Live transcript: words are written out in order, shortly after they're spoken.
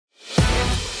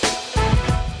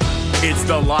It's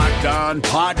the Locked On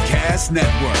Podcast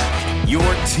Network, your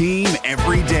team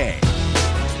every day.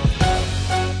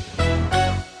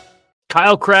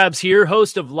 Kyle Krabs here,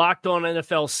 host of Locked On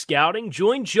NFL Scouting.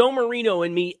 Join Joe Marino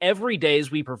and me every day as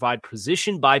we provide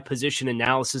position-by-position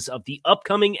analysis of the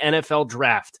upcoming NFL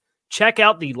Draft. Check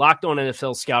out the Locked On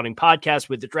NFL Scouting podcast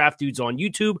with the Draft Dudes on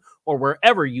YouTube or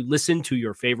wherever you listen to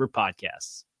your favorite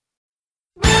podcasts.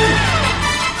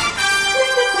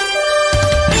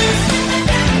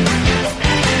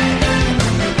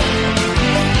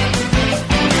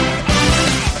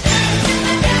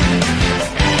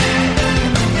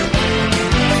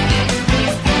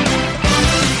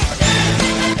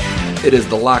 It is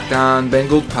the Locked On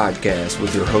Bengals podcast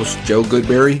with your hosts Joe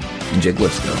Goodberry and Jake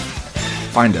Lisco.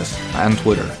 Find us on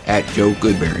Twitter at Joe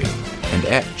Goodberry and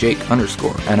at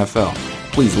Jake_NFL.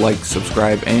 Please like,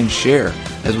 subscribe, and share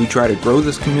as we try to grow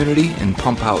this community and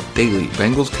pump out daily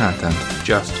Bengals content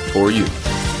just for you.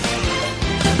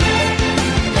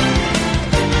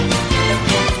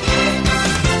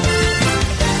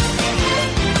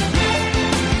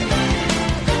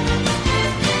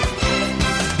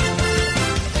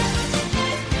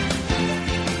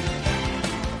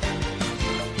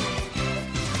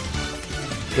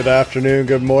 Good afternoon,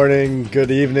 good morning, good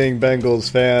evening,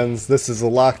 Bengals fans. This is the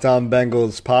Locked On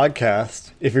Bengals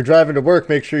podcast. If you're driving to work,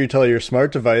 make sure you tell your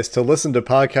smart device to listen to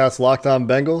podcast Locked On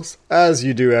Bengals, as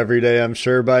you do every day, I'm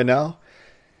sure by now.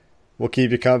 We'll keep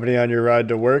you company on your ride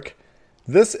to work.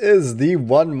 This is the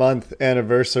 1 month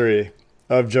anniversary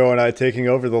of Joe and I taking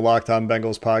over the Locked On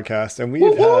Bengals podcast, and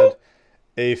we've had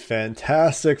a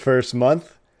fantastic first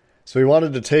month. So we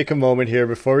wanted to take a moment here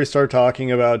before we start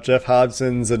talking about Jeff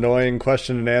Hobson's annoying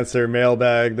question and answer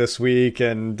mailbag this week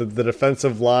and the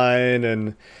defensive line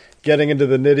and getting into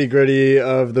the nitty gritty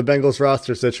of the Bengals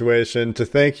roster situation, to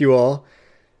thank you all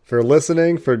for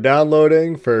listening, for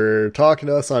downloading, for talking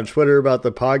to us on Twitter about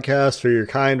the podcast, for your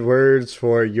kind words,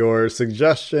 for your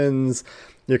suggestions,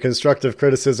 your constructive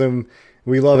criticism.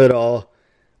 We love it all.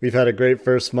 We've had a great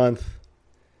first month.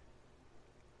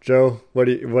 Joe, what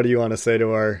do you want to say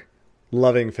to our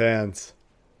loving fans?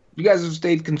 You guys have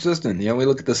stayed consistent. You know, we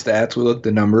look at the stats, we look at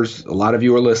the numbers. A lot of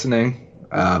you are listening.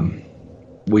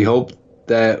 We hope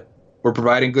that we're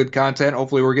providing good content.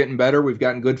 Hopefully we're getting better. We've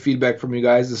gotten good feedback from you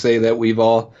guys to say that we've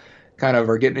all kind of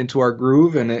are getting into our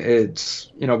groove, and it's,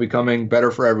 you know, becoming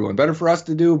better for everyone. Better for us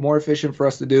to do, more efficient for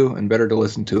us to do, and better to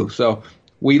listen to. So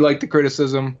we like the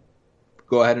criticism.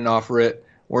 Go ahead and offer it.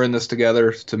 We're in this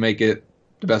together to make it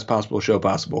the best possible show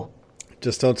possible.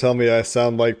 Just don't tell me I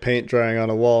sound like paint drying on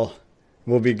a wall.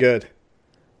 We'll be good.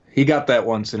 He got that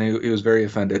once, and he was very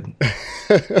offended.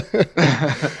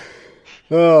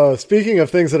 Oh, speaking of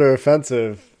things that are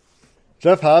offensive,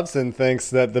 Jeff Hobson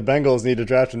thinks that the Bengals need to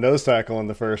draft a nose tackle in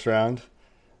the first round.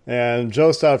 And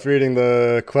Joe stopped reading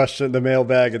the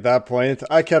mailbag at that point.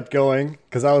 I kept going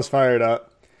because I was fired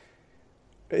up.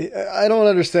 I don't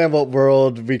understand what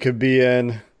world we could be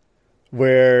in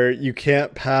where you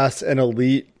can't pass an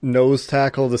elite nose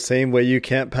tackle the same way you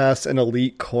can't pass an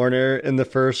elite corner in the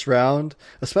first round,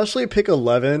 especially pick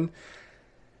 11.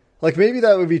 Like, maybe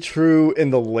that would be true in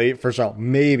the late first round,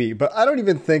 maybe, but I don't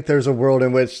even think there's a world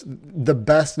in which the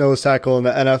best nose tackle in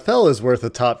the NFL is worth a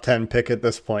top 10 pick at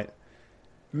this point.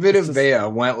 Vita Vea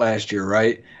went last year,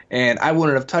 right? And I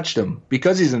wouldn't have touched him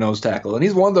because he's a nose tackle. And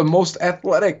he's one of the most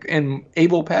athletic and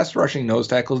able pass rushing nose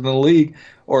tackles in the league,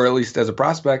 or at least as a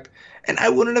prospect. And I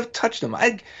wouldn't have touched him.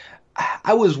 I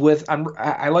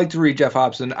like to read Jeff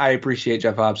Hobson. I appreciate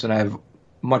Jeff Hobson. I have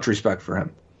much respect for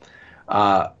him.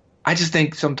 I just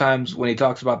think sometimes when he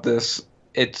talks about this,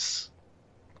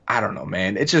 I don't know,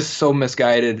 man. It's just so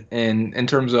misguided in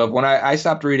terms of when I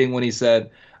stopped reading when he said,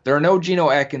 there are no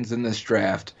Geno Atkins in this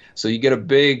draft, so you get a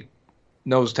big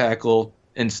nose tackle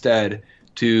instead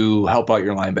to help out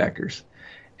your linebackers.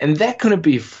 And that couldn't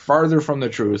be farther from the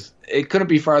truth. It couldn't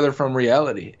be farther from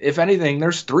reality. If anything,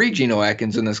 there's 3 Geno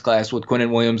Atkins in this class with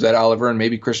Quinnen Williams, Ed Oliver, and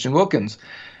maybe Christian Wilkins.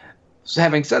 So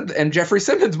having said that, and Jeffrey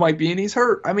Simmons might be, and he's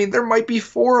hurt. I mean, there might be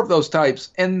 4 of those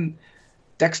types. And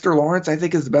Dexter Lawrence, I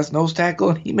think, is the best nose tackle,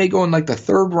 and he may go in like the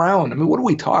 3rd round. I mean, what are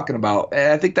we talking about?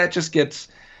 And I think that just gets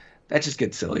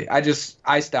silly.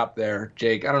 I stopped there,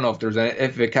 Jake. I don't know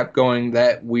if it kept going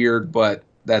that weird, but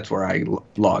that's where I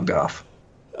logged off.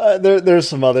 There's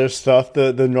some other stuff.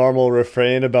 The normal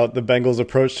refrain about the Bengals'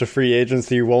 approach to free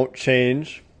agency won't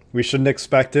change. We shouldn't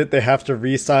expect it. They have to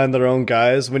re-sign their own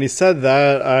guys. When he said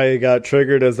that, I got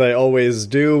triggered, as I always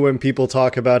do when people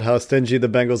talk about how stingy the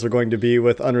Bengals are going to be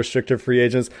with unrestricted free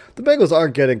agents. The Bengals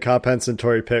aren't getting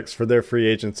compensatory picks for their free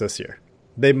agents this year.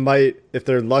 They might, if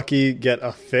they're lucky, get a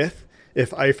 5th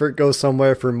if Eifert goes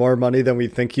somewhere for more money than we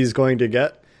think he's going to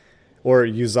get. or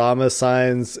Uzama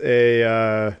signs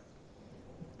a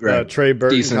Trey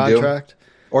Burton decent contract. Deal.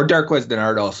 Or Darqueze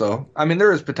Dennard also. I mean,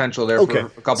 there is potential there for a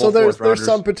couple so of fourth rounders. There's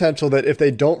some potential that if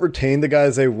they don't retain the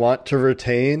guys they want to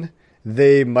retain,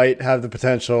 they might have the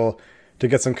potential to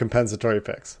get some compensatory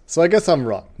picks. So I guess I'm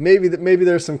wrong. Maybe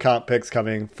there's some comp picks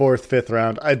coming, 4th, 5th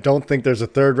round. I don't think there's a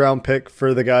 3rd round pick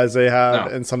for the guys they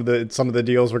have and some of the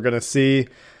deals we're going to see.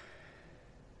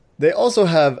 They also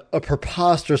have a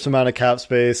preposterous amount of cap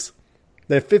space.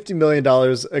 They have $50 million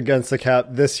against the cap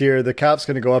this year. The cap's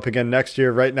going to go up again next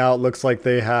year. Right now, it looks like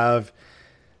they have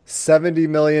 $70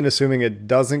 million, assuming it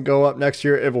doesn't go up next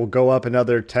year. It will go up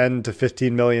another $10 to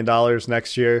 $15 million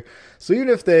next year. So even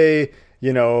if they,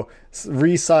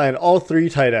 re-sign all 3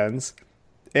 tight ends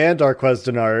and Darqueze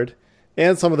Dennard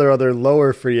and some of their other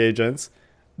lower free agents,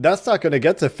 that's not going to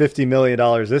get to $50 million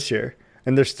this year.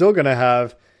 And they're still going to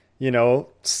have,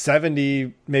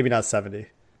 70, maybe not 70.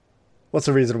 What's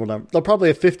a reasonable number? They'll probably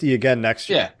have 50 again next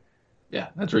year. Yeah,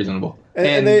 that's reasonable.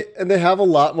 And they have a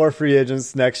lot more free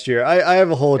agents next year. I have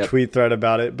a whole tweet thread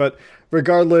about it. But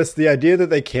regardless, the idea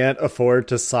that they can't afford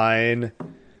to sign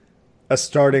a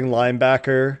starting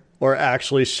linebacker or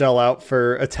actually shell out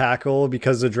for a tackle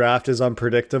because the draft is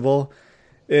unpredictable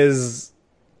is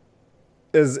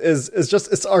just,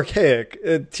 it's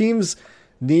archaic. Teams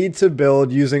need to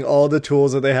build using all the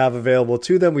tools that they have available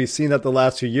to them. We've seen that the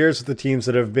last 2 years with the teams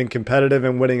that have been competitive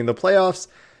and winning in the playoffs,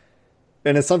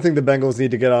 and it's something the Bengals need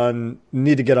to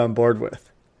get on board with.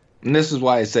 And this is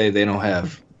why I say they don't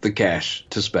have the cash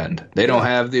to spend. They don't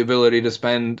have the ability to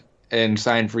spend and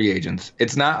sign free agents.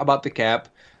 It's not about the cap,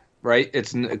 right?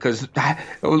 It's because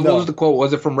what was the quote?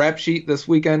 Was it from Rap Sheet this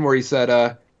weekend where he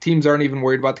said, teams aren't even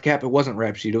worried about the cap? It wasn't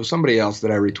Rap Sheet. It was somebody else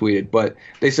that I retweeted. But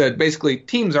they said basically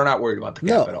teams are not worried about the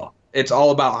cap at all. It's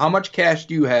all about how much cash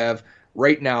do you have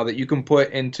right now that you can put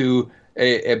into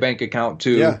a bank account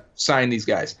to sign these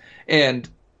guys. And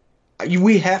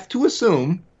we have to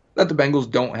assume that the Bengals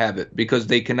don't have it because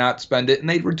they cannot spend it, and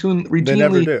they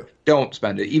routinely don't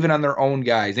spend it, even on their own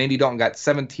guys. Andy Dalton got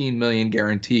 $17 million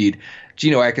guaranteed.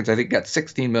 Geno Atkins, I think, got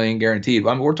 $16 million guaranteed.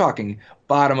 I mean, we're talking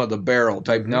bottom of the barrel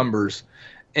type numbers.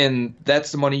 And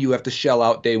that's the money you have to shell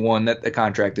out day one that the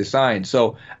contract is signed.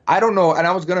 So I don't know. And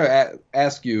I was going to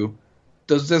ask you,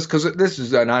 because this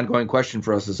is an ongoing question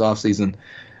for us this offseason,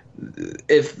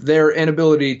 if their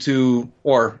inability to,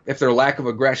 or if their lack of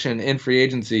aggression in free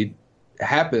agency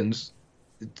happens,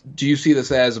 do you see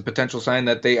this as a potential sign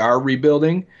that they are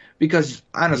rebuilding? Because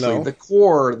honestly,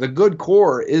 the good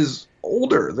core is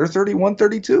older. They're 31,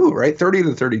 32, right? 30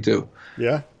 to 32.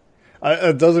 Yeah.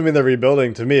 It doesn't mean they're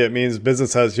rebuilding. To me, it means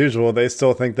business as usual. They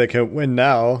still think they can win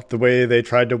now the way they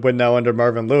tried to win now under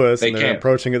Marvin Lewis, and they're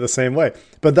approaching it the same way.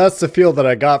 But that's the feel that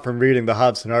I got from reading the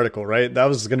Hobson article, right? That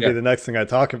was going to be the next thing I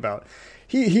talk about.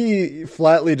 He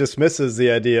flatly dismisses the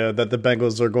idea that the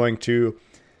Bengals are going to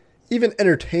even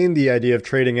entertain the idea of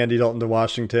trading Andy Dalton to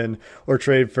Washington or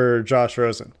trade for Josh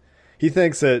Rosen. He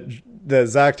thinks that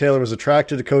Zach Taylor was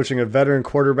attracted to coaching a veteran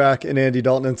quarterback in Andy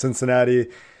Dalton in Cincinnati,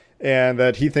 and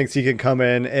that he thinks he can come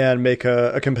in and make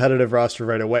a competitive roster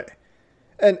right away.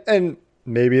 And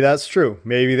maybe that's true.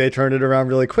 Maybe they turn it around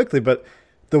really quickly, but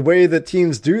the way that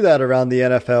teams do that around the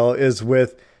NFL is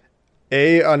with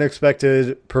A,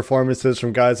 unexpected performances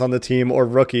from guys on the team or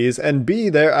rookies, and B,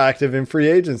 they're active in free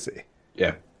agency.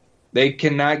 Yeah. They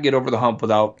cannot get over the hump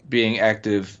without being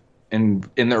active in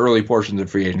the early portions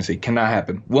of free agency. Cannot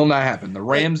happen. Will not happen. The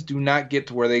Rams do not get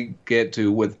to where they get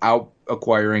to without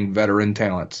acquiring veteran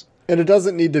talents. And it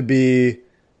doesn't need to be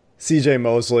C.J.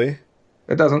 Mosley.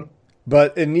 It doesn't.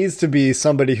 But it needs to be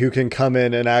somebody who can come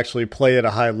in and actually play at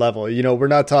a high level. You know, we're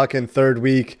not talking third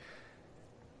week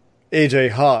A.J.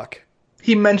 Hawk.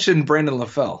 He mentioned Brandon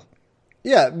LaFell.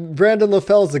 Yeah, Brandon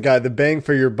LaFell's the guy, the bang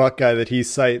for your buck guy that he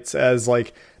cites as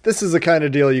like, this is the kind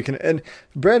of deal you can. And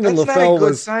Brandon That's LaFell not a good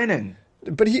was signing.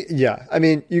 But I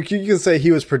mean, you can say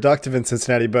he was productive in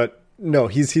Cincinnati, but no,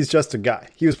 he's just a guy.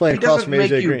 He was playing across from AJ Green. He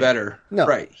doesn't make you better. No.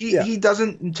 Right. He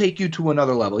doesn't take you to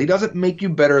another level. He doesn't make you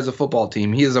better as a football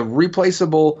team. He is a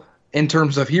replaceable in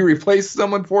terms of he replaced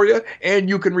someone for you, and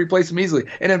you can replace him easily.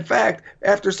 And in fact,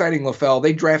 after signing LaFell,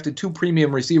 they drafted 2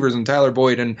 premium receivers in Tyler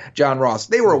Boyd and John Ross.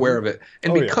 They were aware of it.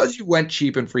 And because you went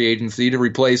cheap in free agency to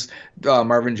replace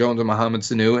Marvin Jones and Mohamed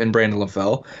Sanu and Brandon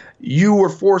LaFell, you were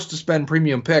forced to spend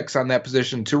premium picks on that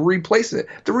position to replace it.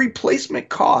 The replacement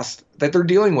cost that they're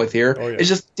dealing with here is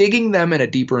just digging them in a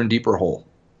deeper and deeper hole.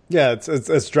 Yeah,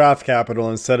 it's draft capital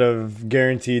instead of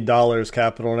guaranteed dollars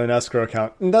capital in an escrow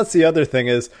account. And that's the other thing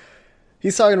is,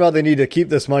 he's talking about they need to keep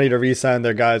this money to re-sign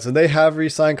their guys. And they have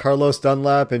re-signed Carlos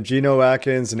Dunlap and Geno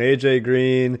Atkins and AJ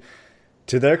Green.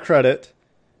 To their credit,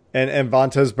 And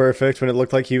Vontaze Burfict when it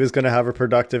looked like he was going to have a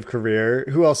productive career.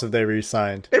 Who else have they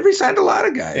re-signed? They re-signed a lot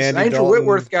of guys. Andrew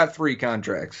Whitworth got 3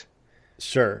 contracts.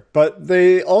 Sure, but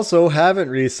they also haven't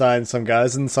re-signed some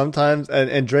guys, and sometimes,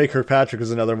 and Dre Kirkpatrick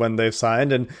is another one they've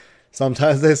signed, and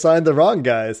sometimes they signed the wrong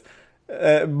guys.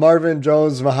 Marvin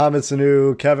Jones, Mohamed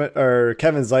Sanu,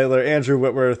 Kevin Zeitler, Andrew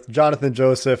Whitworth, Jonathan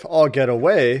Joseph all get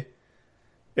away.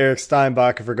 Eric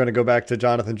Steinbach, if we're going to go back to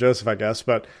Jonathan Joseph, I guess,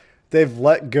 but they've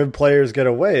let good players get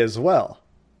away as well.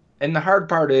 And the hard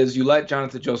part is you let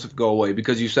Jonathan Joseph go away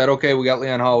because you said, okay, we got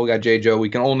Leon Hall, we got J. Joe, we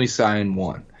can only sign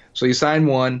one. So you sign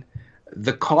one.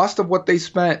 The cost of what they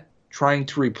spent trying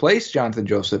to replace Jonathan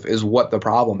Joseph is what the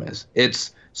problem is.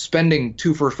 It's spending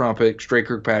 2 first-round picks, Dre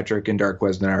Kirkpatrick and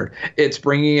Darqueze Dennard. It's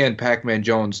bringing in Pac-Man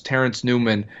Jones, Terrence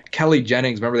Newman, Kelly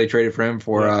Jennings. Remember they traded for him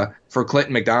for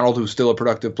Clinton McDonald, who's still a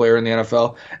productive player in the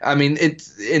NFL. I mean,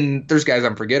 there's guys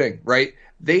I'm forgetting, right?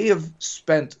 They have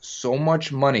spent so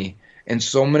much money and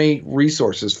so many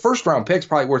resources. First-round picks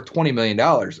probably worth $20 million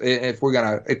if we're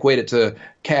going to equate it to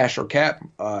cash or cap.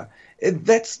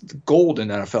 That's gold in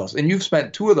NFLs. And you've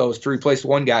spent 2 of those to replace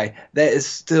one guy that is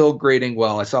still grading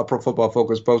well. I saw Pro Football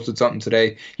Focus posted something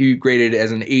today. He graded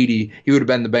as an 80. He would have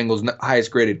been the Bengals'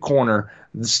 highest graded corner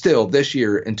still this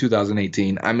year in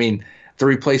 2018. I mean, the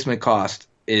replacement cost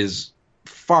is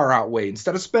far outweighed.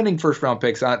 Instead of spending first-round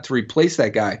picks on to replace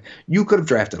that guy, you could have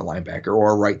drafted a linebacker or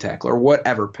a right tackle or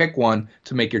whatever. Pick one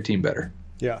to make your team better.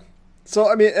 Yeah.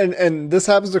 So, I mean, and this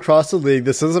happens across the league.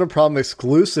 This isn't a problem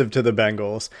exclusive to the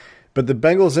Bengals. But the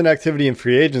Bengals' inactivity in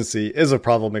free agency is a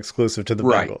problem exclusive to the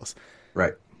Bengals.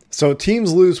 Right. So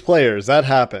teams lose players. That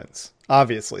happens,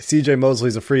 obviously. C.J.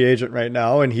 Mosley's a free agent right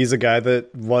now, and he's a guy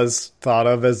that was thought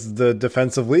of as the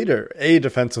defensive leader, a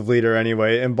defensive leader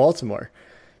anyway, in Baltimore.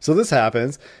 So this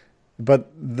happens. But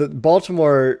the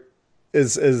Baltimore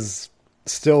is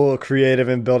still creative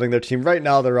in building their team. Right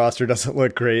now, the roster doesn't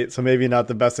look great, so maybe not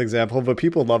the best example, but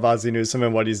people love Ozzie Newsome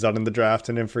and what he's done in the draft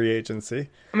and in free agency.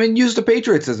 I mean, use the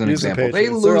Patriots as an example. They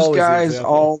lose guys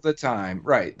all the time.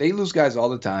 Right. They lose guys all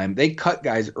the time. They cut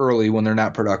guys early when they're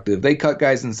not productive. They cut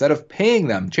guys instead of paying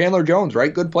them. Chandler Jones,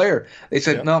 right? Good player. They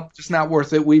said, no, just not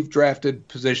worth it. We've drafted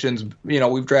positions,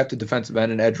 we've drafted defensive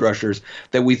end and edge rushers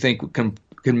that we think can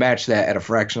match that at a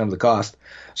fraction of the cost.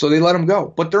 So they let him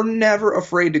go. But they're never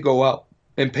afraid to go out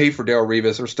and pay for Darrelle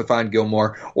Revis or Stephon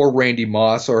Gilmore or Randy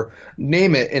Moss or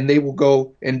name it, and they will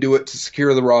go and do it to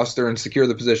secure the roster and secure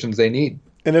the positions they need.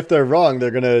 And if they're wrong, they're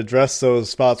going to address those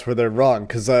spots where they're wrong.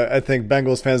 Because I think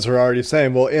Bengals fans are already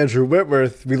saying, well, Andrew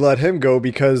Whitworth, we let him go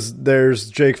because there's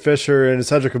Jake Fisher and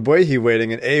Cedric Ogbuehi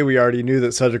waiting. And A, we already knew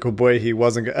that Cedric Ogbuehi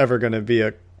wasn't ever going to be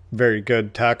a very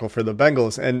good tackle for the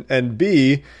Bengals. And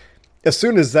B, as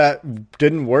soon as that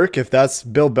didn't work, if that's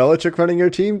Bill Belichick running your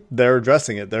team, they're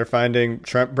addressing it. They're finding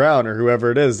Trent Brown or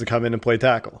whoever it is to come in and play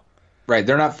tackle. Right.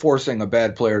 They're not forcing a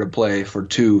bad player to play for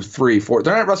 2, 3, 4.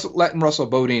 They're not letting Russell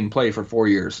Bodine play for 4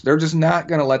 years. They're just not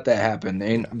going to let that happen.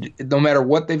 And no matter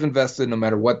what they've invested, no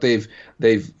matter what they've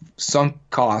sunk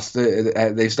costs,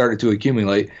 they've started to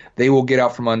accumulate, they will get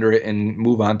out from under it and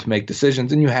move on to make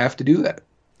decisions. And you have to do that.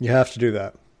 You have to do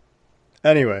that.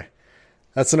 Anyway.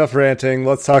 That's enough ranting.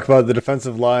 Let's talk about the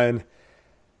defensive line.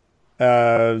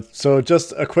 So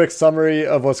just a quick summary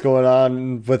of what's going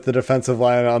on with the defensive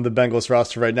line on the Bengals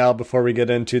roster right now before we get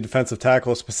into defensive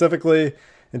tackle specifically.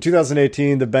 In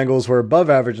 2018, the Bengals were above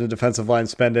average in defensive line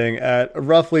spending at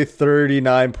roughly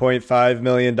 $39.5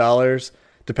 million,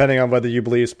 depending on whether you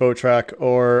believe Spotrac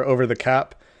or over the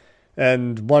cap.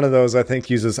 And one of those, I think,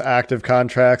 uses active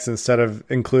contracts instead of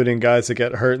including guys that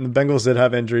get hurt. And the Bengals did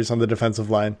have injuries on the defensive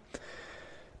line.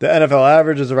 The NFL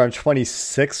average is around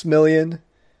 $26 million,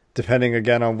 depending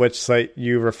again on which site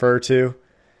you refer to.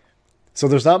 So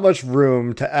there's not much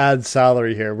room to add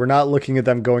salary here. We're not looking at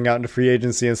them going out into free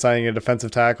agency and signing a defensive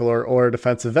tackle or a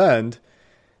defensive end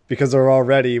because they're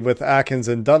already with Atkins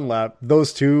and Dunlap.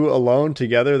 Those two alone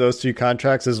together, those 2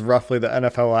 contracts is roughly the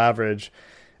NFL average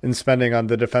in spending on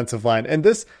the defensive line. And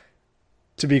this,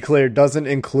 to be clear, doesn't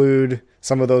include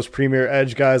some of those premier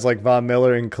edge guys like Von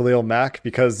Miller and Khalil Mack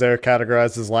because they're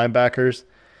categorized as linebackers.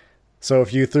 So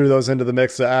if you threw those into the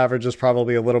mix, the average is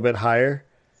probably a little bit higher.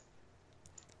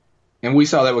 And we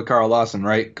saw that with Carl Lawson,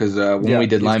 right? Because when we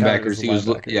did linebackers, he was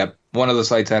one of the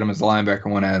sites had him as a linebacker,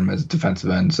 one had him as a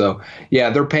defensive end. So yeah,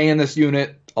 they're paying this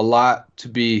unit a lot to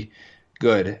be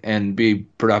good and be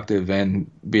productive and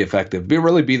be effective.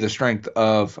 Really be the strength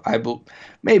of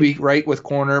maybe right with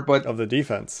corner, but of the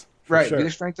defense. Right, sure. Be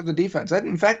the strength of the defense.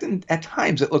 In fact, at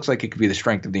times it looks like it could be the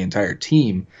strength of the entire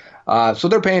team. So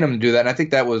they're paying them to do that, and I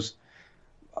think that was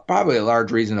probably a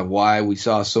large reason of why we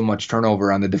saw so much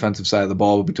turnover on the defensive side of the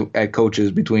ball at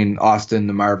coaches between Austin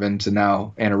to Marvin to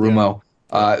now Anarumo.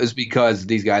 Is because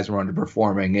these guys were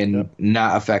underperforming and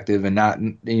not effective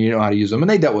and you know how to use them. And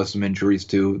they dealt with some injuries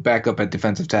too. Back up at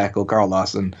defensive tackle, Carl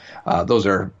Lawson. Those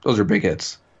are big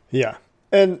hits. Yeah.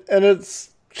 And it's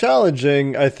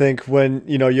challenging, I think, when,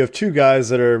 you have two guys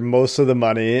that are most of the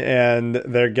money and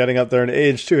they're getting up there in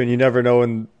age too, and you never know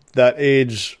when that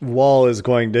age wall is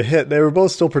going to hit. They were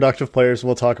both still productive players, and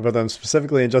we'll talk about them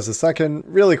specifically in just a second.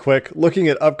 Really quick, looking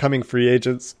at upcoming free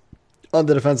agents on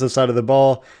the defensive side of the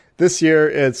ball. This year,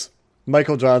 it's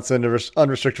Michael Johnson,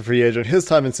 unrestricted free agent. His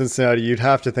time in Cincinnati, you'd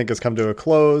have to think, has come to a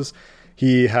close.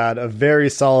 He had a very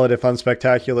solid, if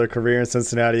unspectacular, career in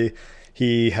Cincinnati.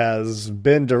 He has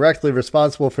been directly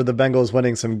responsible for the Bengals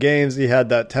winning some games. He had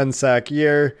that 10-sack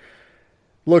year.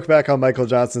 Look back on Michael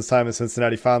Johnson's time in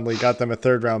Cincinnati fondly. Got them a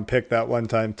third-round pick that one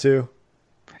time, too.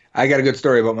 I got a good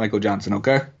story about Michael Johnson,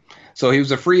 okay? So he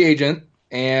was a free agent,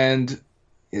 and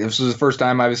this was his first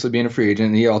time, obviously, being a free agent,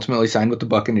 and he ultimately signed with the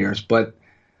Buccaneers. But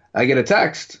I get a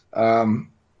text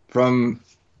from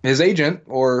his agent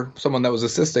or someone that was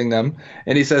assisting them,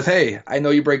 and he says, hey, I know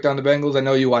you break down the Bengals. I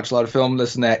know you watch a lot of film,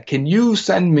 this and that. Can you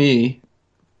send me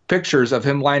pictures of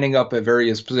him lining up at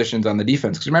various positions on the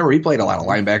defense? Because remember, he played a lot of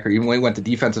linebacker, even when he went to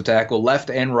defensive tackle, left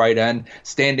and right end,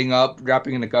 standing up,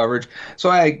 dropping into coverage. So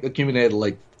I accumulated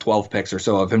like 12 pics or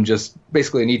so of him, just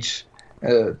basically in each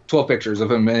 12 pictures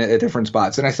of him at different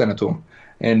spots, and I sent it to him.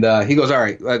 And he goes, all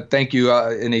right, thank you.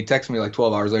 And he texted me like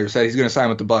 12 hours later, said he's going to sign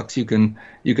with the Bucs. You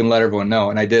can let everyone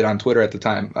know. And I did on Twitter at the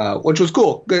time, which was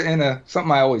cool. Good, and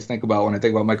something I always think about when I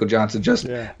think about Michael Johnson.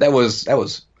 That was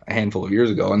a handful of years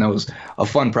ago, and that was a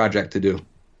fun project to do.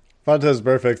 Fontez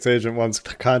Burfict's agent once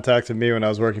contacted me when I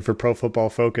was working for Pro Football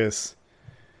Focus.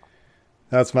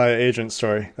 That's my agent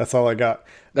story. That's all I got.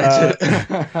 That's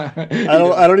it.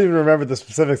 I don't even remember the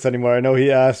specifics anymore. I know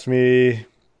he asked me.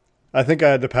 I think I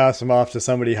had to pass him off to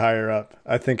somebody higher up.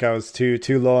 I think I was too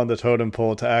low on the totem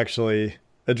pole to actually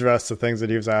address the things that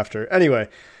he was after. Anyway,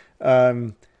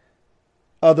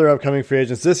 other upcoming free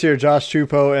agents this year: Josh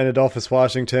Chupo and Adolphus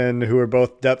Washington, who are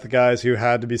both depth guys who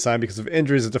had to be signed because of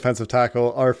injuries at defensive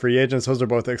tackle, are free agents. Those are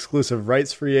both exclusive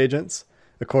rights free agents,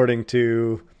 according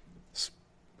to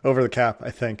Over the Cap,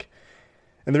 I think.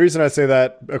 And the reason I say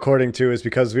that according to is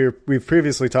because we've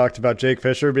previously talked about Jake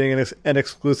Fisher being an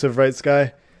exclusive rights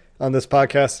guy on this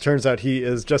podcast. It turns out he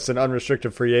is just an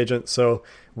unrestricted free agent. So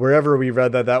wherever we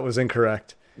read that was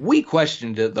incorrect. We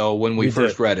questioned it, though, when we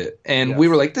first read it. And we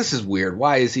were like, this is weird.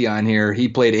 Why is he on here? He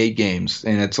played 8 games,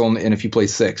 and if you play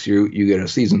 6, you get a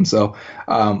season. So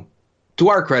to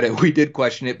our credit, we did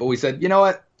question it, but we said, you know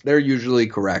what? They're usually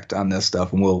correct on this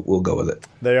stuff, and we'll go with it.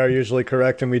 They are usually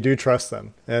correct, and we do trust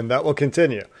them, and that will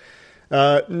continue.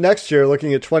 Next year,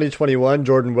 looking at 2021,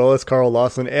 Jordan Willis, Carl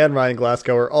Lawson, and Ryan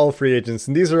Glasgow are all free agents,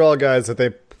 and these are all guys that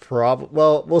they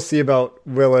we'll see about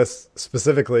Willis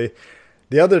specifically.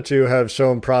 The other two have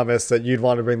shown promise that you'd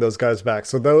want to bring those guys back.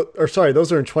 So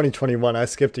those are in 2021. I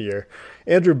skipped a year.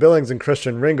 Andrew Billings and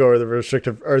Christian Ringo are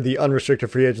the unrestricted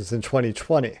free agents in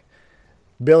 2020.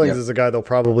 Billings is a guy they'll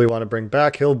probably want to bring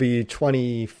back. He'll be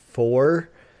 25.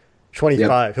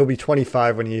 Yep. He'll be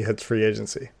 25 when he hits free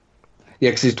agency.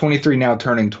 Yeah, because he's 23 now,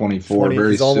 turning 24 very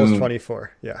soon. He's almost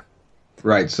 24, yeah.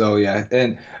 Right, so yeah.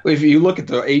 And if you look at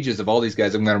the ages of all these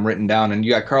guys, I've got them written down, and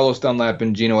you got Carlos Dunlap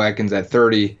and Geno Atkins at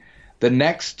 30. The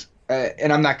next,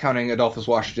 and I'm not counting Adolphus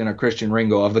Washington or Christian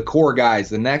Ringo, of the core guys,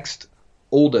 the next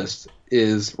oldest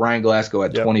is Ryan Glasgow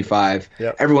at 25.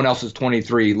 Yep. Everyone else is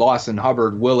 23. Lawson,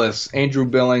 Hubbard, Willis, Andrew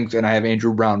Billings, and I have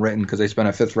Andrew Brown written because they spent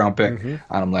a 5th-round pick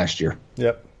on him last year.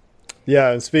 Yep.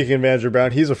 Yeah, and speaking of Andrew Brown,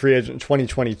 he's a free agent in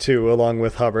 2022 along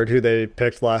with Hubbard, who they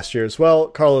picked last year as well.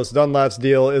 Carlos Dunlap's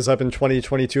deal is up in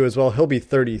 2022 as well. He'll be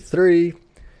 33.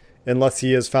 Unless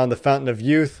he has found the fountain of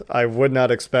youth, I would not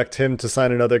expect him to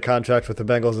sign another contract with the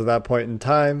Bengals at that point in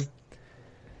time.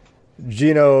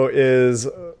 Geno is,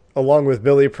 along with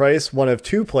Billy Price, one of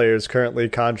 2 players currently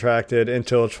contracted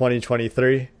until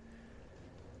 2023.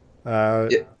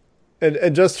 And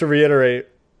just to reiterate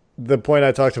the point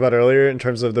I talked about earlier in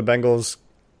terms of the Bengals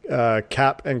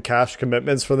cap and cash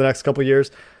commitments for the next couple of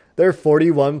years, there are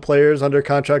 41 players under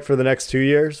contract for the next 2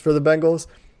 years for the Bengals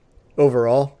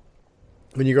overall.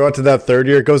 When you go out to that 3rd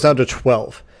year, it goes down to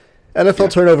 12.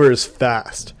 NFL turnover is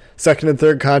fast. 2nd and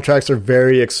 3rd contracts are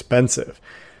very expensive.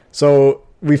 So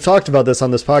we've talked about this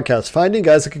on this podcast. Finding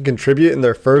guys that can contribute in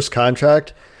their first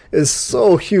contract is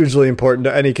so hugely important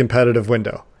to any competitive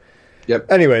window.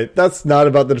 Yep. Anyway, that's not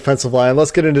about the defensive line.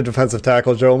 Let's get into defensive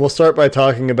tackle, Joe. And we'll start by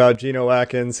talking about Geno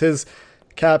Atkins. His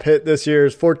cap hit this year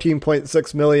is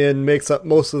 $14.6 million, makes up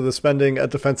most of the spending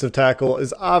at defensive tackle,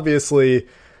 is obviously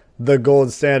the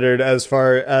gold standard as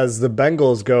far as the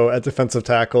Bengals go at defensive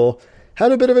tackle.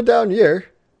 Had a bit of a down year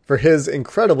for his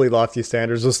incredibly lofty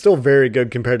standards, was still very good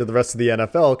compared to the rest of the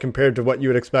NFL, compared to what you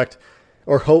would expect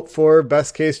or hope for.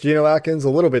 Best case, Geno Atkins, a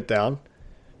little bit down.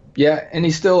 Yeah, and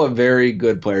he's still a very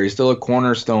good player. He's still a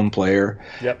cornerstone player.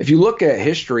 Yep. If you look at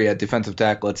history at defensive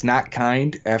tackle, it's not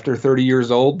kind after 30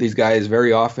 years old. These guys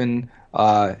very often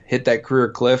hit that career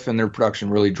cliff and their production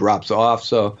really drops off.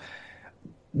 So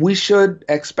we should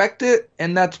expect it,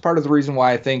 and that's part of the reason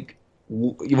why I think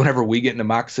whenever we get into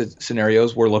mock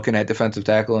scenarios, we're looking at defensive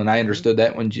tackle, and I understood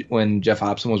that when Jeff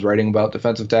Hobson was writing about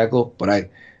defensive tackle, but I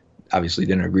obviously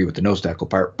didn't agree with the nose tackle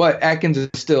part. But Atkins is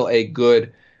still a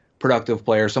good, productive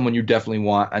player, someone you definitely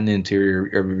want on the interior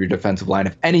of your defensive line.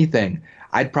 If anything,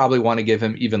 I'd probably want to give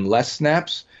him even less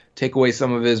snaps, take away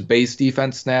some of his base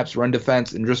defense snaps, run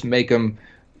defense, and just make him,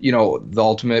 the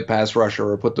ultimate pass rusher,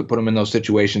 or put him in those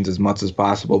situations as much as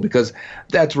possible, because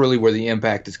that's really where the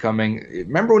impact is coming.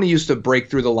 Remember when he used to break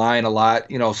through the line a lot,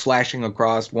 slashing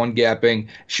across, one gapping,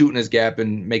 shooting his gap,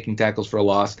 and making tackles for a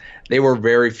loss? They were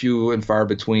very few and far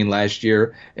between last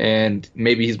year, and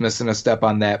maybe he's missing a step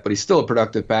on that, but he's still a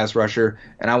productive pass rusher,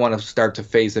 and I want to start to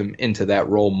phase him into that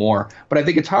role more. But I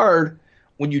think it's hard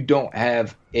when you don't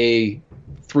have a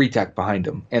three-tech behind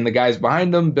him. And the guys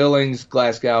behind him, Billings,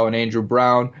 Glasgow, and Andrew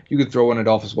Brown, you could throw in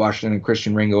Adolphus Washington and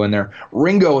Christian Ringo in there.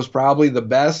 Ringo is probably the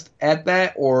best at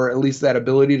that, or at least that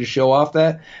ability to show off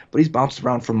that, but he's bounced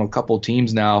around from a couple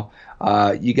teams now.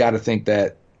 You got to think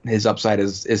that his upside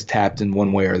is tapped in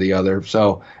one way or the other.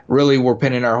 So really we're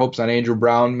pinning our hopes on Andrew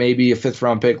Brown, maybe a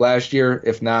fifth-round pick last year.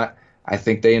 If not, I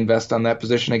think they invest on that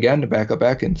position again to back up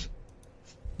Atkins.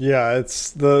 Yeah,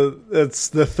 it's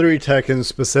the three tech in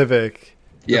specific,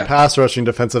 the pass rushing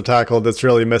defensive tackle that's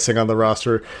really missing on the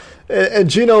roster. And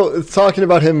Geno, talking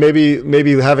about him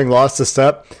maybe having lost a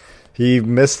step, he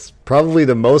missed probably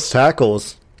the most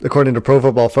tackles, according to Pro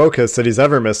Football Focus, that he's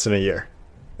ever missed in a year.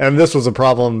 And this was a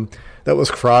problem that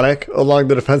was chronic along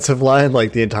the defensive line.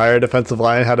 Like, the entire defensive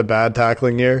line had a bad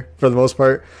tackling year for the most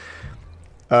part.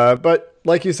 But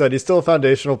like you said, he's still a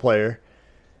foundational player.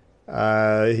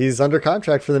 He's under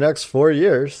contract for the next 4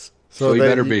 years. So he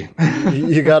better be.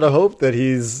 You got to hope that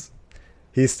he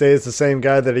stays the same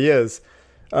guy that he is.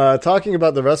 Talking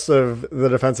about the rest of the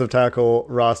defensive tackle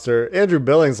roster, Andrew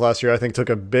Billings last year, I think, took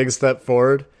a big step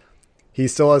forward. He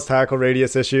still has tackle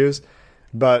radius issues,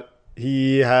 but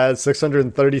he had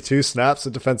 632 snaps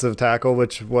at defensive tackle,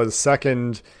 which was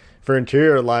second for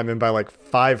interior linemen by like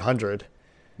 500.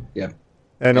 Yeah.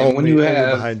 And only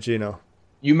behind Geno.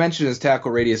 You mentioned his tackle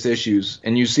radius issues,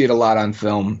 and you see it a lot on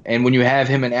film. And when you have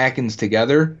him and Atkins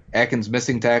together, Atkins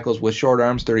missing tackles with short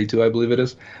arms, 32 I believe it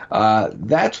is,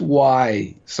 that's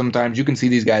why sometimes you can see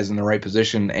these guys in the right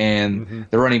position, and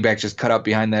the running back just cut up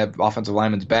behind that offensive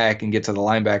lineman's back and get to the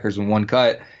linebackers in one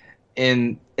cut.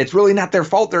 And it's really not their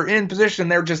fault. They're in position.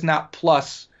 They're just not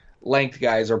plus length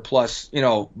guys or plus,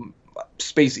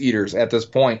 space eaters at this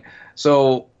point.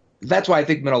 So that's why I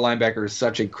think middle linebacker is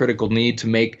such a critical need to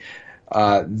make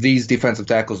these defensive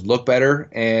tackles look better,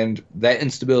 and that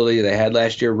instability they had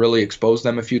last year really exposed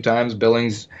them a few times.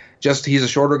 Billings, he's a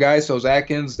shorter guy, so is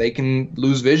Atkins. They can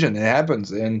lose vision. It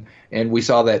happens, and we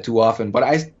saw that too often. But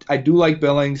I do like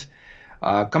Billings.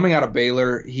 Coming out of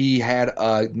Baylor, he had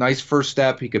a nice first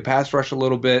step. He could pass rush a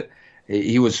little bit.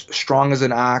 He was strong as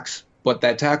an ox, but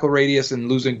that tackle radius and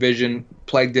losing vision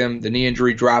plagued him. The knee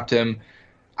injury dropped him.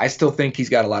 I still think he's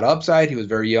got a lot of upside. He was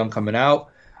very young coming out.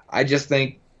 I just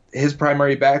think his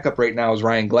primary backup right now is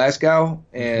Ryan Glasgow,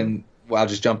 and I'll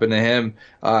just jump into him.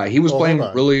 He was playing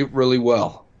really, really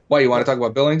well. Why, you want to talk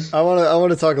about Billings? I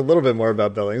want to talk a little bit more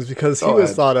about Billings, because he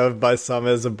was thought of by some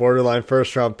as a borderline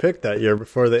first-round pick that year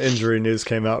before the injury news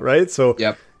came out, right? So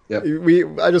Yep.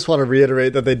 I just want to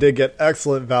reiterate that they did get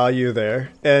excellent value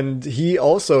there, and he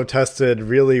also tested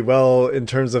really well in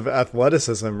terms of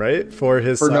athleticism, right? For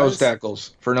size. Nose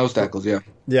tackles. For nose tackles, yeah.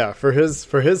 Yeah, for his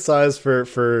size,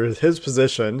 for his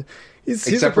position, he's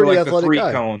Except a pretty for athletic the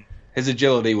guy. cone, his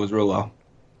agility was real low.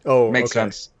 Oh, makes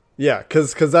sense. Yeah,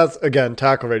 because that's, again,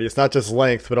 tackle radius, not just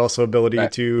length, but also ability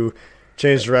to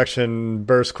change direction,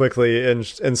 burst quickly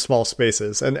in small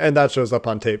spaces, and that shows up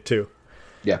on tape too.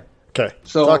 Yeah. Okay,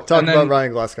 so talk about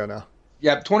Ryan Glasgow now.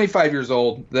 Yeah, 25 years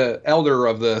old, the elder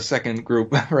of the second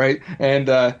group, right?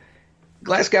 And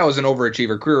Glasgow is an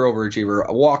overachiever, career overachiever,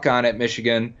 a walk-on at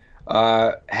Michigan,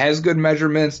 has good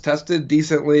measurements, tested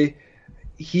decently.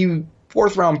 He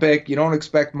fourth-round pick. You don't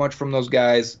expect much from those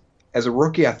guys. As a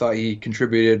rookie, I thought he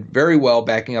contributed very well,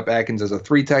 backing up Atkins as a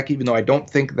three-tech, even though I don't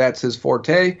think that's his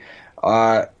forte.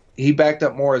 he backed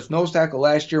up more as nose tackle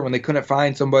last year when they couldn't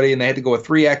find somebody and they had to go with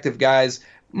 3 active guys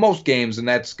most games, and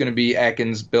that's going to be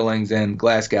Atkins, Billings, and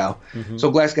Glasgow. So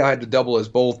Glasgow had to double as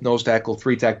both nose tackle,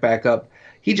 3-tech backup.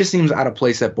 He just seems out of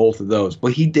place at both of those.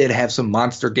 But he did have some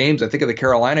monster games. I think of the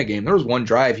Carolina game. There was one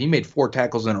drive. He made 4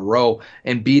 tackles in a row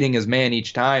and beating his man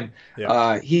each time.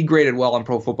 Yeah. He graded well on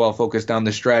Pro Football Focus down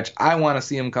the stretch. I want to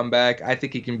see him come back. I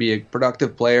think he can be a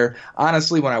productive player.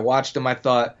 Honestly, when I watched him, I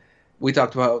thought, we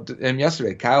talked about him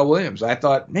yesterday, Kyle Williams. I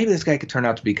thought maybe this guy could turn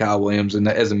out to be Kyle Williams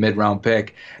as a mid-round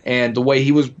pick. And the way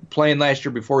he was playing last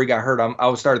year before he got hurt,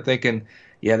 I started thinking,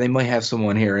 yeah, they might have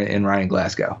someone here in Ryan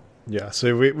Glasgow. Yeah,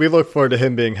 so we look forward to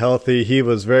him being healthy. He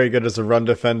was very good as a run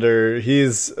defender.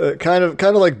 He's kind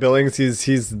of like Billings.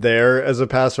 He's there as a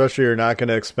pass rusher. You're not going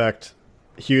to expect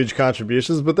huge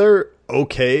contributions, but they're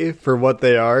okay for what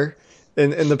they are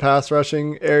in the pass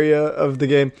rushing area of the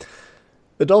game.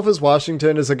 Adolphus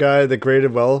Washington is a guy that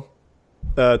graded well.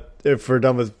 If we're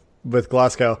done with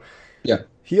Glasgow, yeah,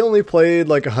 he only played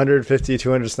like 150,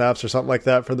 200 snaps or something like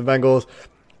that for the Bengals.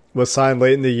 Was signed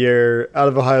late in the year out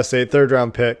of Ohio State,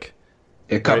 3rd-round pick.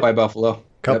 Yeah, cut by Buffalo.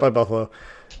 By Buffalo.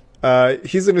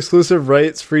 He's an exclusive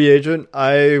rights free agent.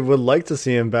 I would like to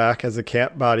see him back as a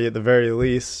camp body at the very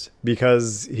least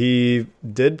because he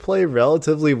did play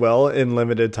relatively well in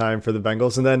limited time for the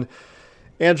Bengals. And then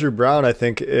Andrew Brown, I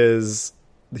think, is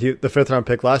the 5th-round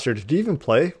pick last year. Did he even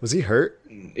play? Was he hurt?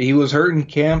 He was hurt in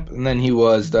camp, and then he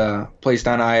was placed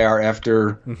on IR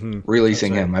after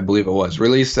releasing him. I believe it was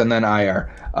released and then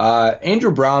IR.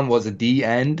 Andrew Brown was a D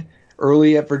end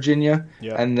early at Virginia,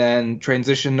 and then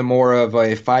transitioned to more of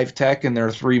a 5-tech in their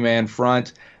 3-man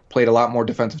front. Played a lot more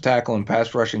defensive tackle and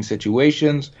pass rushing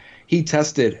situations. He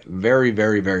tested very,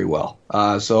 very, very well.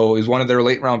 So he's one of their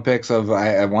late round picks.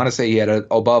 I want to say he had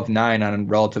above 9 on a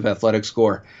relative athletic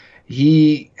score.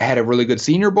 He had a really good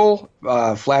Senior Bowl,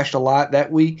 flashed a lot that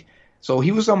week. So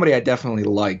he was somebody I definitely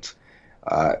liked.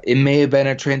 It may have been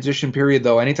a transition period,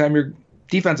 though. Anytime your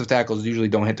defensive tackles usually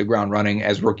don't hit the ground running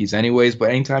as rookies anyways, but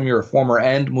anytime you're a former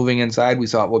end moving inside, we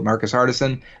saw it with Marcus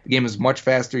Hardison. The game is much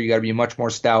faster. You got to be much more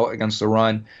stout against the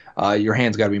run. Your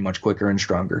hands got to be much quicker and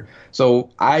stronger.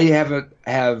 So I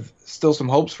have still some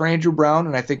hopes for Andrew Brown,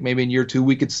 and I think maybe in year 2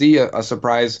 we could see a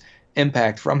surprise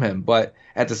impact from him. But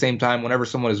at the same time, whenever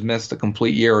someone has missed a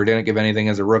complete year or didn't give anything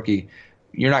as a rookie,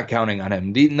 you're not counting on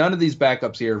him. None of these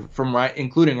backups here,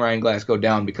 including Ryan Glasgow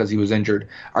down because he was injured,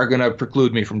 are going to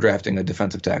preclude me from drafting a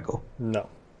defensive tackle. No,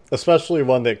 especially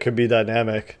one that could be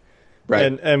dynamic.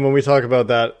 Right. And when we talk about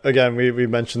that, again, we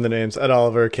mentioned the names Ed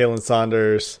Oliver, Kalen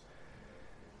Saunders.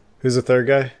 Who's the third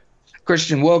guy?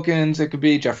 Christian Wilkins, it could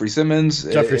be Jeffrey Simmons.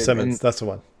 Simmons, that's the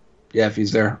one. Yeah, if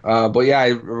he's there. But yeah, I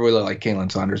really like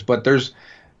Kalen Saunders. But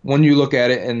when you look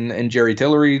at it, and Jerry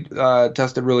Tillery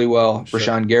tested really well. Sure.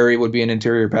 Rashawn Gary would be an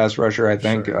interior pass rusher, I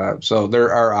think. Sure. So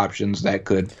there are options that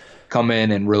could come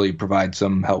in and really provide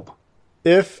some help.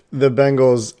 If the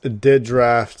Bengals did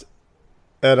draft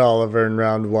Ed Oliver in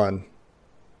round 1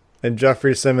 and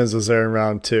Jeffrey Simmons was there in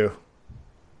round 2,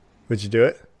 would you do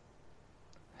it?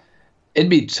 It'd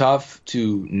be tough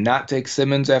to not take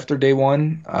Simmons after day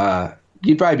 1.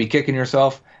 You'd probably be kicking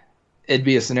yourself. It'd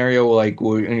be a scenario like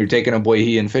when you're taking a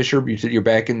Boyhe and Fisher, you're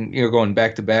back and you're going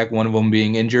back to back, one of them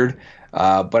being injured.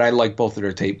 But I like both of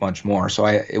their tape much more, so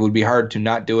it would be hard to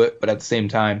not do it. But at the same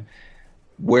time,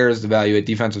 where is the value at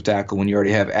defensive tackle when you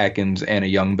already have Atkins and a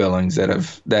young Billings that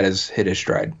has hit his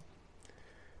stride?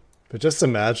 But just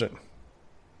imagine.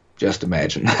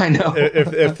 I know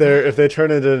if they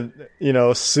turn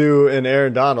into Sue and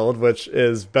Aaron Donald, which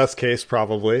is best case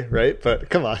probably, right? But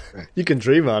come on, you can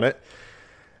dream on it.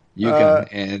 You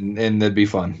can, and that'd be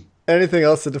fun. Anything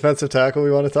else at defensive tackle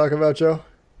we want to talk about, Joe?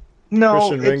 No.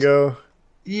 Christian Ringo?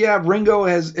 Yeah, Ringo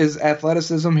has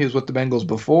athleticism. He was with the Bengals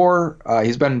before.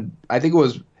 He's been, I think it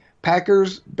was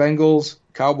Packers, Bengals,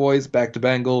 Cowboys, back to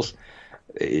Bengals.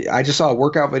 I just saw a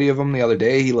workout video of him the other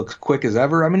day. He looks quick as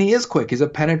ever. I mean, he is quick. He's a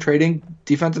penetrating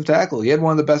defensive tackle. He had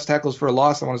one of the best tackles for a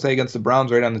loss, I want to say, against the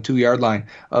Browns right on the 2-yard line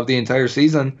of the entire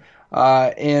season.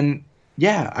 And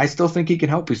yeah, I still think he can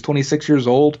help. He's 26 years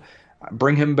old.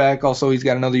 Bring him back. Also, he's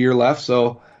got another year left.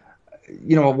 So,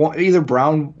 either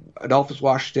Brown, Adolphus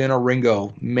Washington, or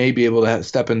Ringo may be able to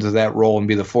step into that role and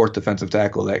be the 4th defensive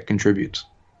tackle that contributes.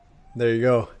 There you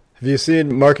go. Have you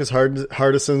seen Marcus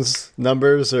Hardison's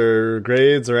numbers or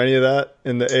grades or any of that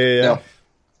in the AAF? No.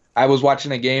 I was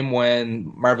watching a game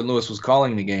when Marvin Lewis was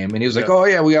calling the game, and he was like, oh,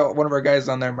 yeah, we got one of our guys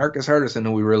on there, Marcus Hardison,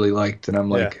 who we really liked. And I'm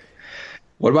like,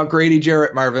 what about Grady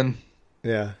Jarrett, Marvin?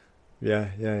 Yeah.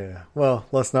 Well,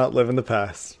 let's not live in the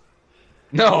past.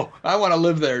 No, I want to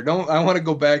live there. I want to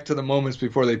go back to the moments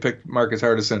before they picked Marcus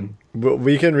Hardison.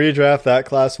 We can redraft that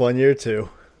class 1 year too.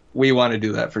 we want to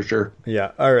do that for sure.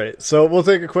 Yeah. All right. So we'll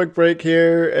take a quick break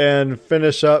here and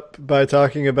finish up by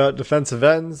talking about defensive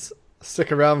ends.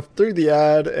 Stick around through the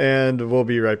ad, and we'll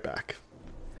be right back.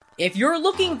 If you're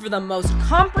looking for the most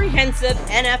comprehensive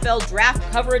NFL draft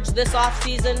coverage this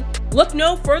offseason, look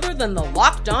no further than the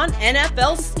Locked On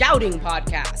NFL Scouting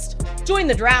Podcast. Join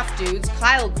the draft dudes,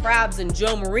 Kyle Krabs and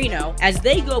Joe Marino, as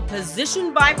they go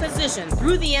position by position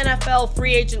through the NFL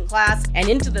free agent class and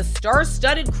into the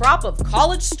star-studded crop of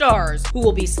college stars who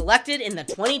will be selected in the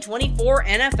 2024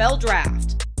 NFL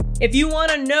Draft. If you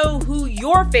want to know who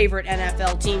your favorite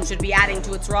NFL team should be adding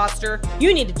to its roster,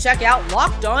 you need to check out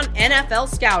Locked On NFL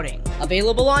Scouting,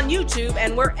 available on YouTube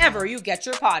and wherever you get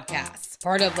your podcasts.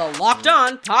 Part of the Locked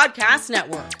On Podcast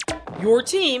Network, your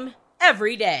team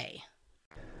every day.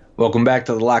 Welcome back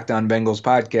to the Locked On Bengals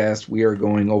podcast. We are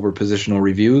going over positional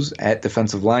reviews at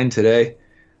defensive line today.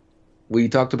 We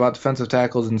talked about defensive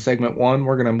tackles in segment 1.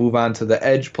 We're going to move on to the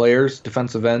edge players,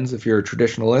 defensive ends, if you're a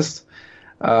traditionalist.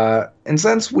 And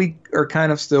since we are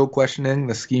kind of still questioning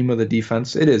the scheme of the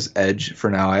defense, it is edge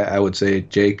for now, I would say,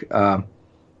 Jake.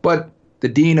 But the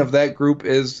dean of that group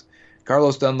is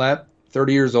Carlos Dunlap,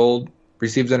 30 years old,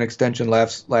 receives an extension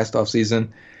last offseason.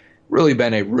 Really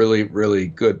been a really, really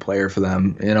good player for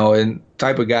them, and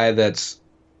type of guy that's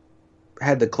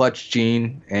had the clutch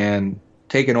gene and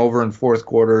taken over in fourth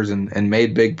quarters and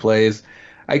made big plays.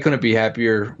 I couldn't be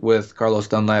happier with Carlos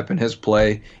Dunlap and his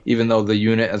play, even though the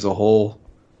unit as a whole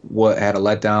had a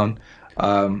letdown.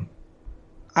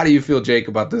 How do you feel, Jake,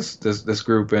 about this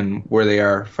group and where they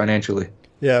are financially?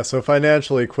 Yeah, so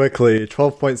financially, quickly,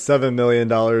 $12.7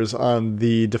 million on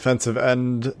the defensive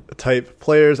end type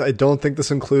players. I don't think this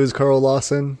includes Carl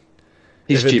Lawson.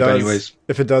 He's cheap anyways.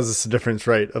 If it does, it's a difference,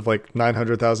 right, of like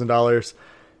 $900,000.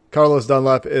 Carlos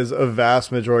Dunlap is a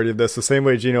vast majority of this. The same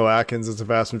way Geno Atkins is a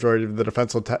vast majority of the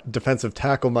defensive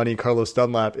tackle money. Carlos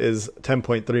Dunlap is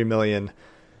 $10.3 million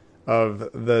of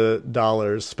the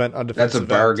dollars spent on defensive.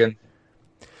 That's a bargain.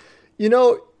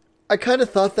 I kind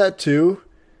of thought that too.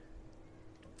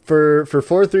 For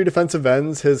 4-3 defensive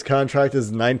ends, his contract is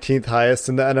 19th highest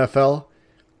in the NFL.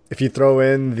 If you throw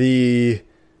in the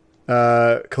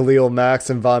Khalil Max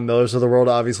and Von Millers of the world,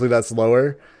 obviously that's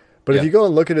lower. But if you go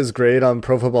and look at his grade on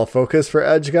Pro Football Focus for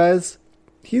edge guys,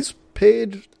 he's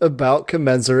paid about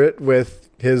commensurate with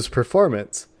his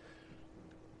performance.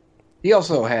 He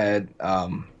also had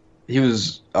he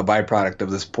was a byproduct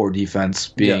of this poor defense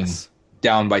being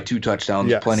down by 2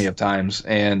 touchdowns plenty of times.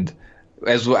 And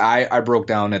as I broke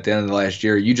down at the end of the last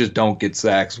year, you just don't get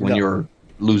sacks when you're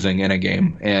losing in a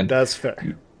game. And that's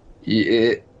fair.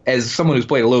 As someone who's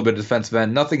played a little bit of defensive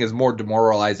end, nothing is more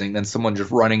demoralizing than someone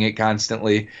just running it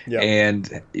constantly. Yep.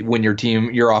 And when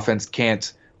your offense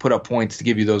can't put up points to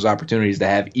give you those opportunities to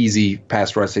have easy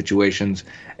pass rush situations,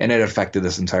 and it affected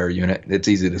this entire unit. It's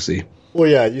easy to see. Well,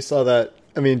 yeah, you saw that.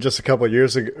 I mean, just a couple of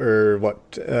years ago, or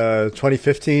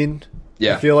 2015?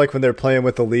 Yeah. I feel like when they're playing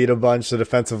with the lead a bunch, the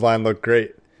defensive line looked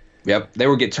great. Yep. They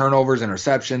would get turnovers,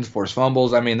 interceptions, forced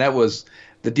fumbles. I mean, that was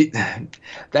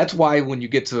that's why when you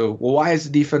get to, why is the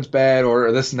defense bad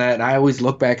or this and that? And I always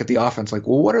look back at the offense like,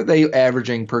 what are they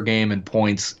averaging per game in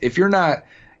points? If you're not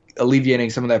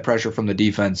alleviating some of that pressure from the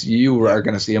defense, you are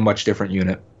going to see a much different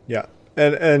unit. Yeah.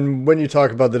 And when you talk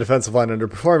about the defensive line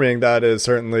underperforming, that is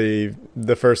certainly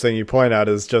the first thing you point out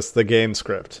is just the game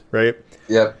script, right?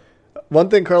 Yep. One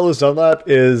thing Carlos Dunlap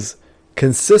is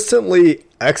consistently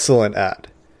excellent at,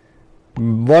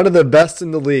 one of the best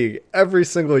in the league every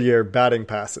single year, batting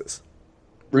passes.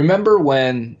 Remember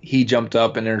when he jumped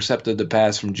up and intercepted the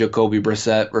pass from Jacoby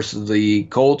Brissett versus the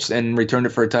Colts and returned it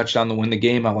for a touchdown to win the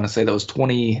game? I want to say that was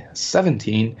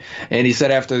 2017. And he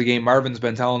said after the game, Marvin's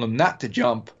been telling him not to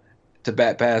jump to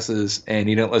bat passes, and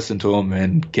he didn't listen to him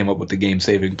and came up with the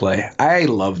game-saving play. I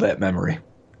love that memory.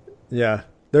 Yeah.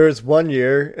 There was 1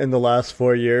 year in the last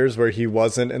 4 years where he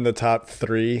wasn't in the top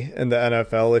 3 in the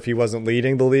NFL if he wasn't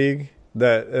leading the league.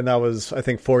 And that was, I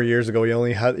think, 4 years ago. He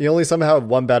only somehow had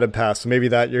one batted pass. So maybe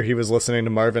that year he was listening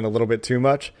to Marvin a little bit too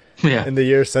much. Yeah. In the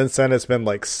year since then, it's been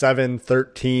like 7,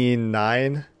 13,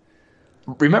 9.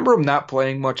 Remember him not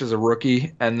playing much as a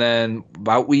rookie, and then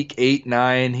about week 8,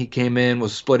 9, he came in,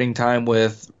 was splitting time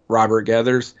with Robert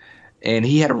Gathers, and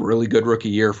he had a really good rookie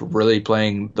year for really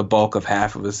playing the bulk of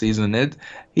half of the season.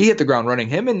 He hit the ground running.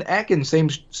 Him and Atkins,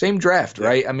 same draft,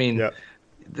 right? I mean,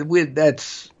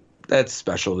 that's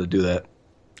special to do that.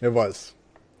 It was.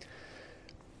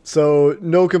 So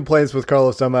no complaints with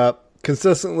Carlos Dunlap.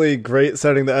 Consistently great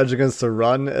setting the edge against the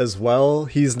run as well.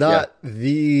 He's not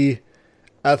the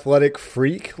athletic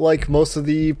freak like most of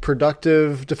the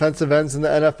productive defensive ends in the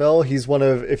NFL. He's one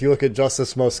of, if you look at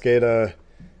Justice Mosqueda,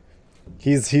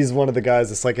 he's one of the guys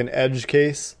that's like an edge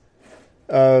case.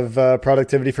 of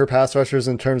productivity for pass rushers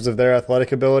in terms of their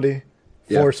athletic ability.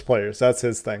 Force players. That's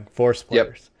his thing. Force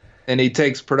players. Yep. And he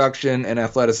takes production and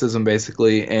athleticism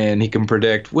basically, and he can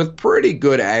predict with pretty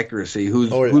good accuracy who's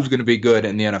going to be good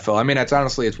in the NFL. I mean,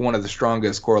 it's one of the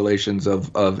strongest correlations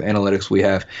of analytics we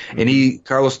have. And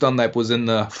Carlos Dunlap was in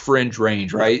the fringe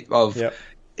range, right?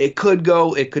 It could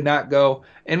go, it could not go.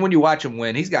 And when you watch him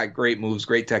win, he's got great moves,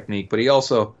 great technique, but he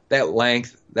also, that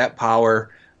length, that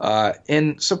power,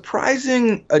 and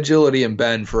surprising agility and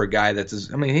bend for a guy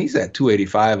he's at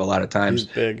 285 a lot of times.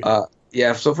 He's big.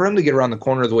 Yeah, so for him to get around the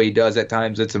corner the way he does at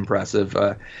times, it's impressive.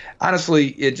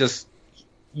 Honestly,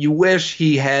 you wish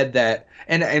he had that.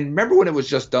 And remember when it was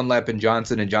just Dunlap and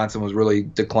Johnson was really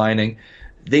declining?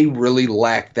 They really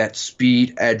lacked that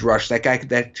speed edge rush. That guy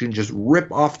that can just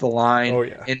rip off the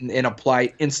line and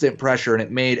apply instant pressure, and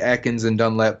it made Atkins and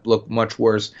Dunlap look much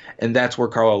worse. And that's where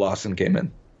Carl Lawson came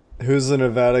in. Who's the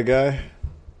Nevada guy?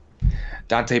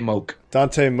 Dante Moak.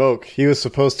 Dante Moak. He was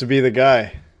supposed to be the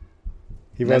guy.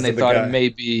 Then they thought it may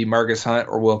be Marcus Hunt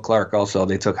or Will Clark also.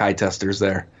 They took high testers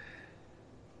there.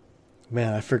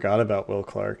 Man, I forgot about Will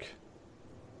Clark.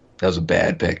 That was a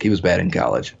bad pick. He was bad in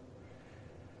college.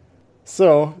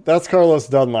 So, that's Carlos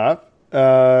Dunlap.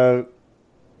 Very,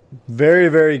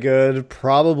 very good.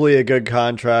 Probably a good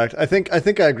contract. I think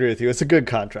I agree with you. It's a good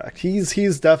contract.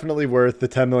 He's definitely worth the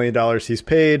 $10 million he's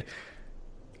paid.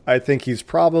 I think he's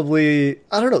probably,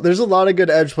 I don't know, there's a lot of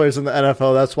good edge players in the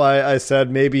NFL. That's why I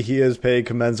said maybe he is paid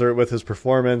commensurate with his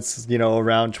performance,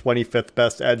 around 25th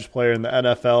best edge player in the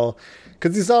NFL.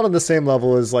 Because he's not on the same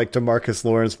level as like DeMarcus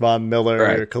Lawrence, Von Miller,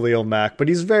 or Khalil Mack, but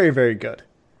he's very, very good.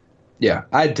 Yeah,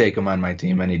 I'd take him on my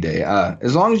team any day,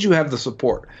 as long as you have the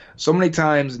support. So many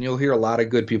times, and you'll hear a lot of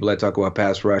good people that talk about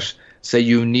pass rush say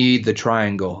you need the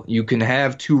triangle. You can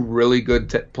have two really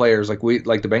good players like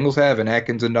the Bengals have in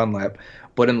Atkins and Dunlap,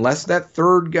 but unless that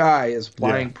third guy is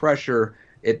applying pressure,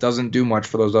 it doesn't do much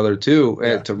for those other two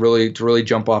to really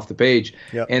jump off the page.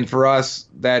 Yep. And for us,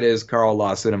 that is Carl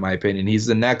Lawson, in my opinion. He's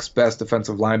the next best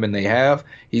defensive lineman they have.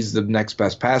 He's the next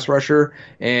best pass rusher,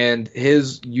 and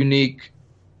his unique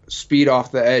speed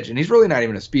off the edge, and he's really not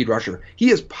even a speed rusher. He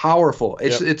is powerful.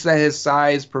 It's that his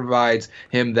size provides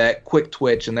him that quick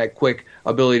twitch and that quick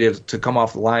ability to come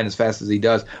off the line as fast as he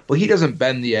does. But he doesn't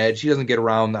bend the edge. He doesn't get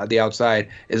around the outside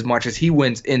as much as he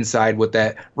wins inside with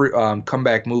that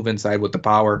comeback move inside with the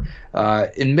power.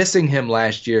 In missing him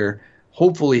last year,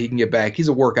 hopefully he can get back. He's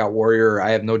a workout warrior.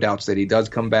 I have no doubts that he does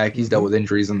come back. He's dealt with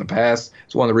injuries in the past.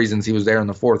 It's one of the reasons he was there in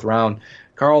the fourth round.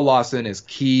 Carl Lawson is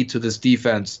key to this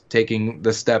defense taking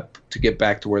the step to get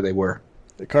back to where they were.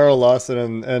 Carl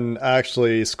Lawson and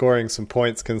actually scoring some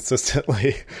points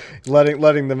consistently,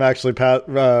 letting them actually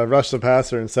rush the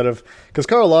passer instead of, because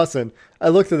Carl Lawson, I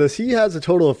looked at this, he has a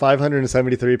total of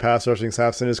 573 pass rushing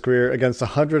snaps in his career against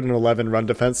 111 run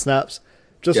defense snaps.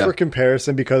 Just for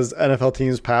comparison, because NFL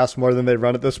teams pass more than they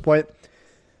run at this point,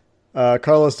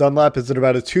 Carlos Dunlap is at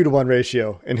about a 2-to-1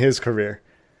 ratio in his career.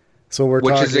 So we're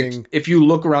talking, if you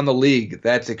look around the league,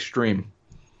 that's extreme.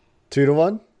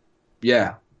 2-to-1?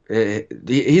 Yeah.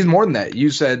 He's more than that. You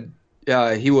said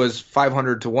he was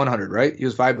 500 to 100, right? He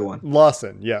was 5-to-1.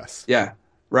 Lawson, yes. Yeah.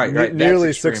 Right.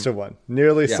 Nearly 6-to-1.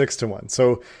 Nearly 6-to-1.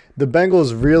 So the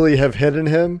Bengals really have hidden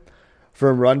him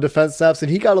from run defense snaps, and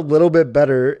he got a little bit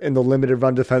better in the limited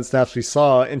run defense snaps we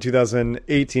saw in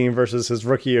 2018 versus his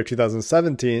rookie year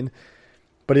 2017,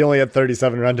 but he only had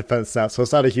 37 run defense snaps, so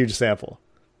it's not a huge sample.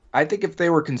 I think if they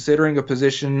were considering a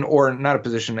position, or not a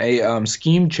position, a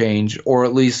scheme change, or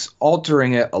at least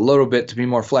altering it a little bit to be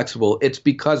more flexible, it's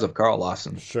because of Carl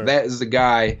Lawson. Sure. That is the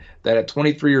guy that at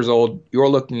 23 years old, you're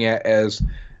looking at as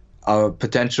a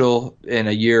potential in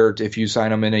a year, if you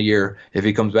sign him in a year, if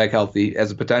he comes back healthy,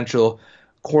 as a potential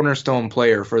cornerstone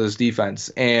player for this defense.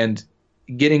 And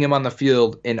getting him on the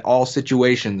field in all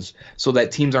situations so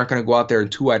that teams aren't going to go out there in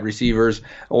two wide receivers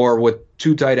or with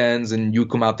two tight ends and you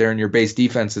come out there in your base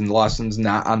defense and Lawson's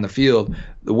not on the field.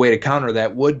 The way to counter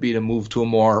that would be to move to a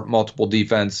more multiple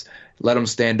defense, let him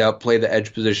stand up, play the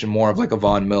edge position more of like a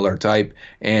Von Miller type,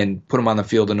 and put him on the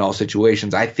field in all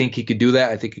situations. I think he could do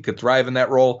that. I think he could thrive in that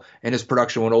role, and his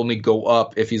production would only go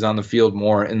up if he's on the field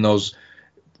more in those,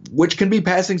 which can be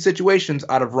passing situations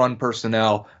out of run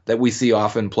personnel that we see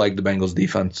often plague the Bengals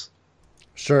defense.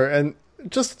 Sure. And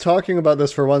just talking about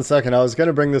this for 1 second, I was going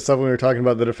to bring this up when we were talking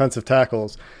about the defensive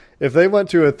tackles. If they went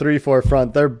to a 3-4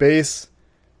 front, their base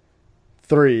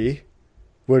 3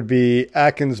 would be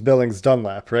Atkins, Billings,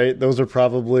 Dunlap, right? Those are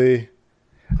probably...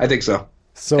 I think so.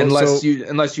 Unless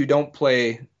you don't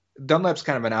play... Dunlap's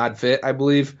kind of an odd fit, I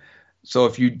believe. So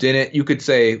if you didn't, you could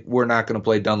say we're not going to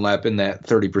play Dunlap in that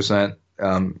 30%.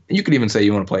 You could even say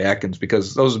you want to play Atkins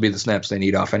because those would be the snaps they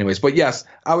need off anyways. But yes,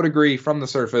 I would agree from the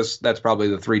surface, that's probably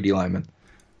the 3 D linemen.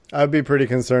 I'd be pretty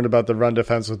concerned about the run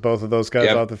defense with both of those guys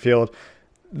out the field.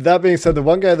 That being said, the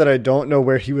one guy that I don't know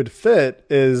where he would fit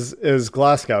is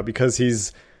Glasgow, because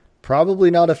he's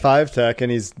probably not a 5-tech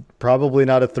and he's probably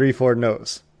not a 3-4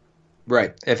 nose.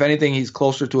 Right. If anything, he's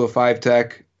closer to a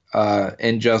 5-tech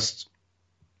and just,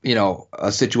 a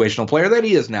situational player that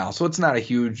he is now. So it's not a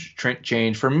huge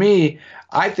change. For me,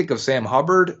 I think of Sam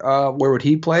Hubbard. Where would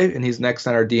he play? And he's next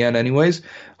on our DN anyways.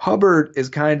 Hubbard is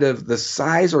kind of the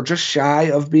size or just shy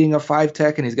of being a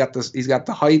 5-tech, and he's got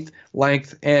the height,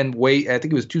 length, and weight. I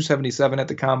think he was 277 at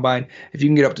the combine. If you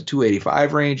can get up to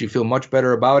 285 range, you feel much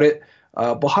better about it.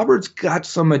 But Hubbard's got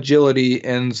some agility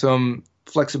and some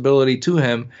flexibility to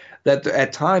him that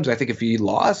at times, I think if he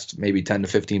lost maybe 10 to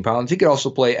 15 pounds, he could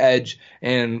also play edge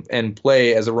and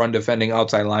play as a run defending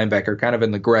outside linebacker, kind of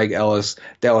in the Greg Ellis,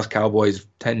 Dallas Cowboys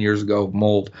 10 years ago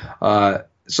mold.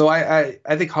 So I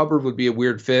think Hubbard would be a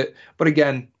weird fit. But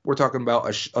again, we're talking about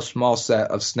a small set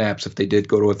of snaps if they did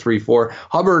go to a 3-4.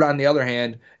 Hubbard, on the other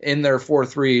hand, in their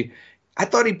 4-3, I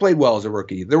thought he played well as a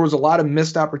rookie. There was a lot of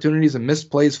missed opportunities and missed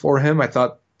plays for him. I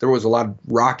thought there was a lot of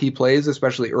rocky plays,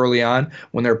 especially early on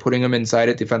when they're putting him inside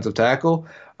at defensive tackle.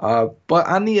 But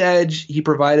on the edge, he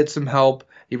provided some help.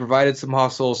 He provided some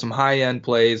hustle, some high-end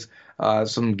plays,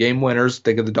 some game winners.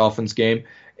 Think of the Dolphins game.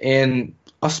 And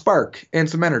a spark and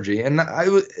some energy, and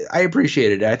I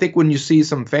appreciated it. I think when you see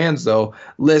some fans, though,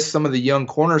 list some of the young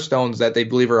cornerstones that they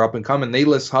believe are up and coming, they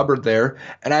list Hubbard there,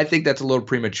 and I think that's a little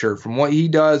premature. From what he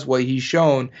does, what he's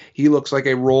shown, he looks like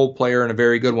a role player and a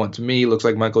very good one. To me, he looks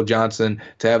like Michael Johnson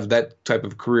to have that type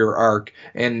of career arc,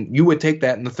 and you would take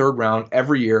that in the 3rd round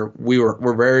every year.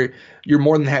 You're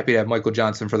more than happy to have Michael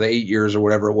Johnson for the 8 years or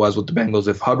whatever it was with the Bengals.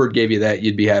 If Hubbard gave you that,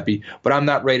 you'd be happy, but I'm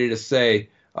not ready to say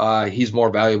he's more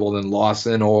valuable than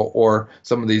Lawson or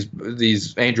some of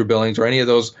these Andrew Billings or any of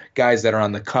those guys that are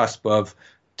on the cusp of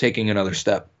taking another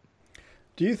step.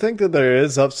 Do you think that there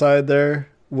is upside there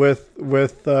with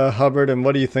Hubbard, and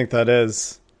what do you think that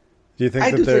is? Do you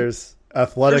think that there's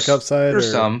athletic upside?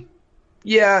 There's some.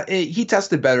 Yeah, he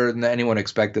tested better than anyone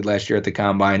expected last year at the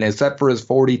Combine, except for his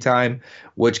 40 time,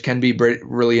 which can be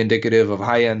really indicative of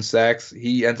high-end sacks.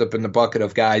 He ends up in the bucket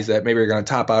of guys that maybe are going to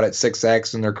top out at 6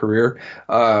 sacks in their career,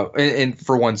 and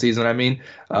for one season, I mean.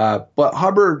 But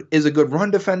Hubbard is a good run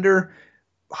defender,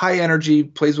 high energy,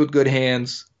 plays with good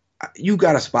hands. You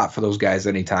got a spot for those guys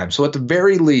anytime. So at the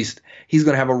very least, he's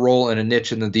going to have a role and a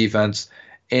niche in the defense.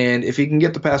 And if he can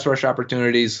get the pass rush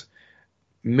opportunities,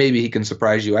 maybe he can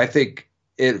surprise you. I think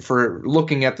for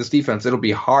looking at this defense, it'll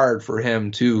be hard for him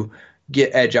to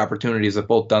get edge opportunities if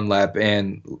both Dunlap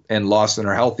and Lawson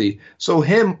are healthy. So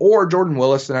him or Jordan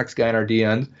Willis, the next guy in our D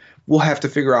end, will have to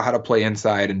figure out how to play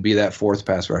inside and be that 4th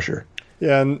pass rusher.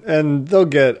 Yeah, and they'll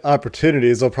get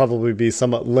opportunities. They'll probably be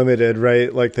somewhat limited,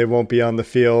 right? Like they won't be on the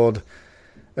field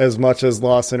as much as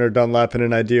Lawson or Dunlap in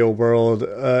an ideal world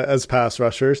as pass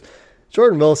rushers.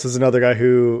 Jordan Willis is another guy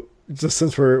who, just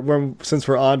since we're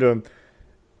on to him,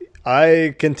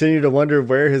 I continue to wonder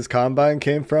where his combine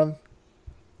came from.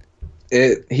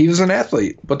 He was an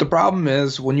athlete, but the problem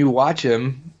is when you watch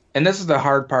him, and this is the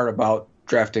hard part about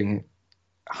drafting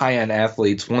high-end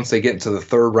athletes once they get into the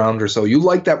 3rd round or so, you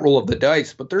like that roll of the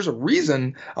dice, but there's a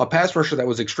reason a pass rusher that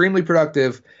was extremely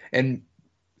productive and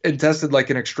tested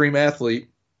like an extreme athlete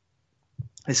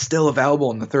is still available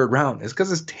in the 3rd round. It's because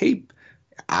his tape,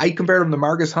 I compared him to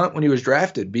Marcus Hunt when he was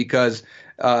drafted because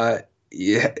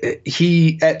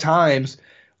he at times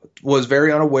was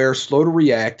very unaware, slow to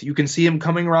react. You can see him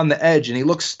coming around the edge and he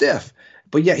looks stiff,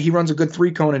 but yet he runs a good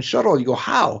 3-cone and shuttle. You go,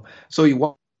 how? So you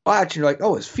watch and you're like,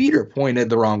 oh, his feet are pointed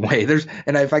the wrong way.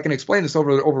 And if I can explain this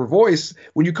over voice,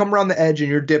 when you come around the edge and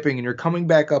you're dipping and you're coming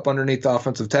back up underneath the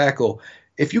offensive tackle,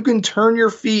 if you can turn your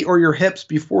feet or your hips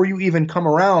before you even come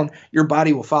around, your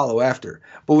body will follow after.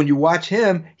 But when you watch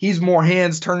him, he's more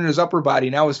hands turning his upper body.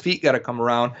 Now his feet got to come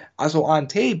around. Also on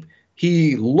tape,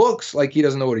 he looks like he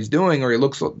doesn't know what he's doing, or he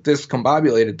looks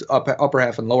discombobulated, upper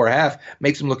half and lower half,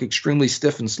 makes him look extremely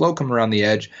stiff and slow coming around the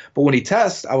edge. But when he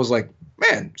tests, I was like,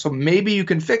 man, so maybe you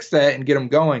can fix that and get him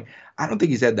going. I don't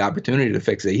think he's had the opportunity to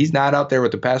fix it. He's not out there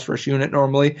with the pass rush unit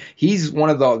normally. He's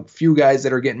one of the few guys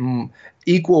that are getting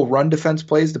equal run defense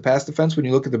plays to pass defense when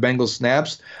you look at the Bengals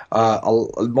snaps.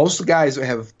 Most of the guys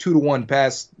have 2-to-1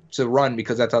 pass to run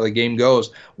because that's how the game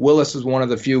goes. Willis is one of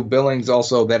the few. Billings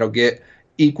also that'll get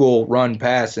equal run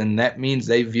pass, and that means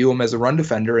they view him as a run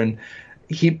defender, and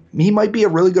he might be a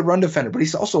really good run defender, but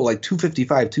he's also like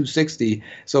 255, 260,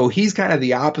 so he's kind of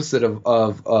the opposite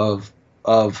of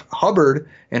of Hubbard,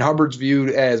 and Hubbard's viewed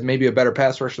as maybe a better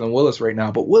pass rusher than Willis right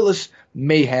now, but Willis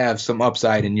may have some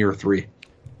upside in year 3.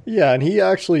 Yeah, and he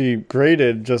actually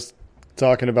graded, just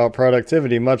talking about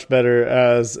productivity, much better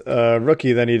as a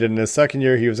rookie than he did in his second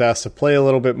year. He was asked to play a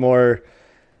little bit more.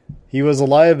 He was a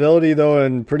liability, though,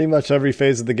 in pretty much every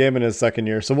phase of the game in his second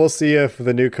year. So we'll see if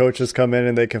the new coaches come in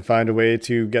and they can find a way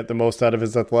to get the most out of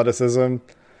his athleticism.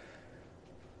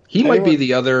 He might be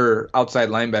the other outside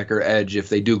linebacker edge if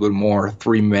they do go more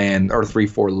 3-man or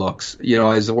 3-4 looks.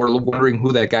 As we're wondering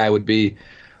who that guy would be.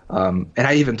 And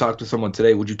I even talked to someone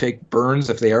today, would you take Burns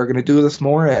if they are going to do this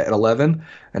more at 11?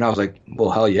 And I was like, well,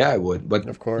 hell yeah, I would. But,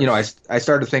 of course. I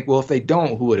started to think, well, if they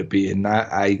don't, who would it be? And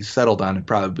I settled on it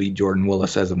probably Jordan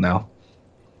Willis as of now.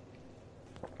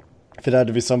 If it had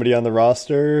to be somebody on the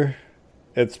roster,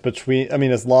 it's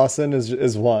Lawson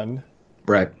is one.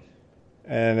 Right.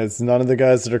 And it's none of the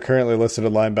guys that are currently listed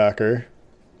at linebacker.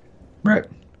 Right.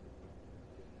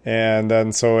 And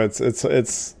then so it's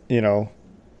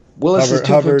Willis is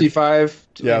 255.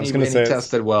 Yeah, I was going to say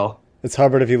tested well. It's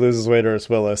Hubbard if he loses weight, or it's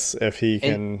Willis if he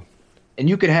can. And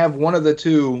you can have one of the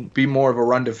two be more of a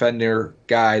run defender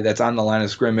guy that's on the line of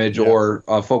scrimmage or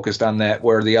focused on that,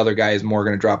 where the other guy is more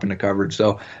going to drop into coverage.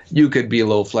 So you could be a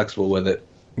little flexible with it.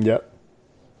 Yep.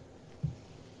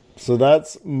 So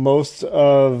that's most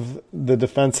of the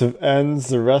defensive ends.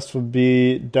 The rest would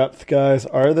be depth guys.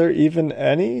 Are there even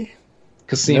any?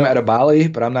 Kasim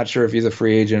Adebali, but I'm not sure if he's a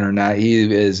free agent or not.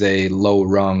 He is a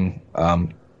low-rung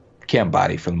camp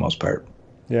body for the most part.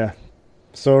 Yeah.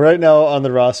 So right now on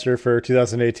the roster for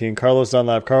 2018, Carlos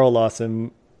Dunlap, Carl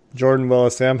Lawson, Jordan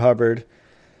Willis, Sam Hubbard,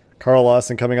 Carl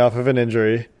Lawson coming off of an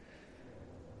injury.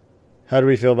 How do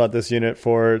we feel about this unit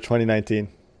for 2019?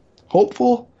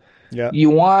 Hopeful. Yeah. You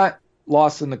want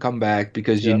Lawson to come back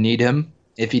because you need him.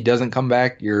 If he doesn't come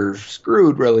back, you're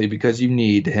screwed, really, because you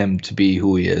need him to be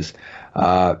who he is.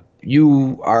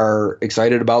 You are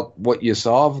excited about what you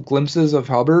saw of glimpses of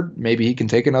Hubbard. Maybe he can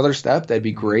take another step. That'd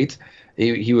be great.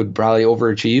 He would probably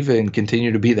overachieve and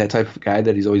continue to be that type of guy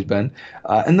that he's always been.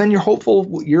 And then you're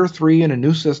hopeful year 3 in a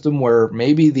new system where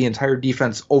maybe the entire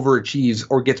defense overachieves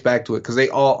or gets back to it because they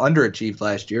all underachieved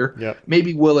last year. Yep.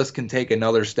 Maybe Willis can take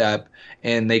another step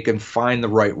and they can find the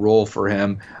right role for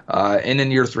him. And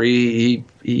in year 3,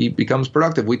 he becomes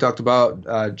productive. We talked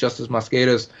about Justice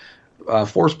Mosqueda's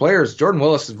force players. Jordan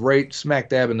Willis is right smack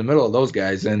dab in the middle of those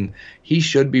guys, and he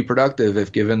should be productive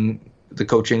if given the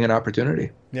coaching and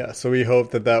opportunity. Yeah, so we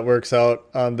hope that works out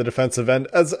on the defensive end.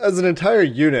 As an entire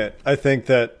unit, I think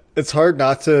that it's hard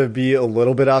not to be a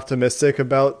little bit optimistic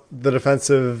about the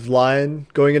defensive line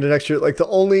going into next year. Like the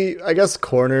only, I guess,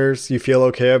 corners you feel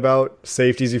okay about,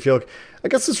 safeties you feel, I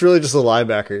guess it's really just the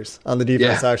linebackers on the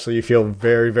defense actually you feel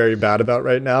very, very bad about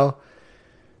right now.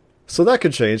 So that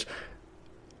could change.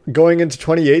 Going into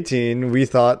 2018, we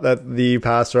thought that the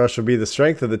pass rush would be the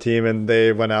strength of the team, and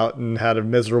they went out and had a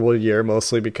miserable year,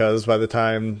 mostly because by the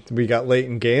time we got late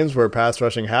in games where pass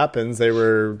rushing happens, they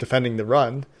were defending the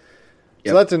run.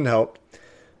 Yep. So that didn't help.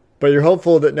 But you're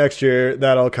hopeful that next year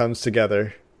that all comes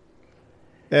together.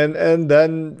 And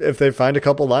then if they find a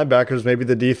couple linebackers, maybe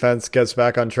the defense gets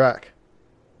back on track.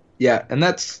 Yeah, and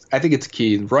I think it's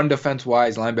key. Run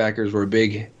defense-wise, linebackers were a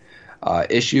big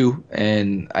issue,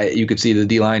 and you could see the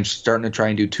D-line starting to try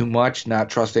and do too much,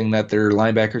 not trusting that their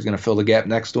linebacker is going to fill the gap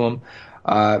next to them,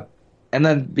 and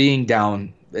then being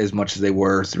down as much as they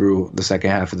were through the second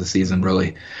half of the season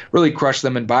really crushed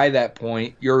them. And by that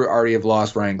point, you already have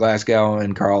lost Ryan Glasgow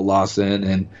and Carl Lawson,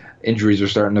 and injuries are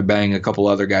starting to bang a couple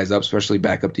other guys up, especially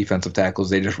backup defensive tackles.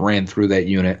 They just ran through that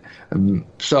unit.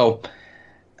 So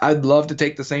I'd love to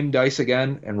take the same dice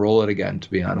again and roll it again, to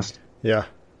be honest. Yeah.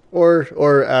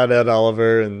 Or add Ed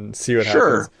Oliver and see what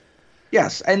happens.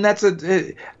 Yes, and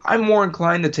I'm more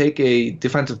inclined to take a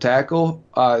defensive tackle,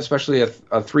 especially a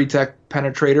 3-tech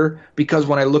penetrator, because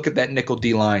when I look at that nickel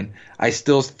D line, I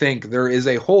still think there is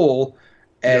a hole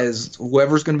as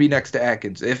whoever's going to be next to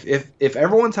Atkins. If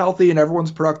everyone's healthy and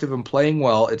everyone's productive and playing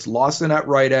well, it's Lawson at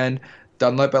right end,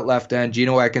 Dunlap at left end,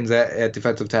 Geno Atkins at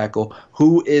defensive tackle.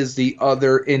 Who is the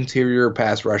other interior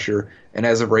pass rusher? And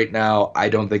as of right now, I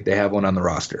don't think they have one on the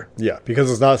roster. Yeah,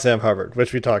 because it's not Sam Hubbard,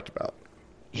 which we talked about.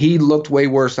 He looked way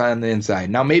worse on the inside.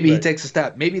 Now, maybe he takes a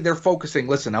step. Maybe they're focusing,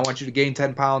 listen, I want you to gain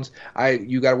 10 pounds.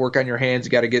 You got to work on your hands. You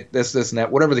got to get this, and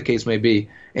that, whatever the case may be.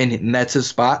 And that's his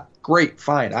spot. Great,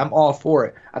 fine. I'm all for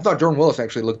it. I thought Jordan Willis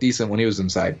actually looked decent when he was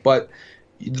inside. But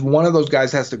one of those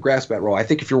guys has to grasp that role. I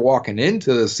think if you're walking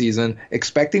into the season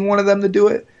expecting one of them to do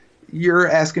it, you're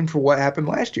asking for what happened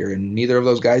last year. And neither of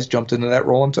those guys jumped into that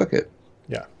role and took it.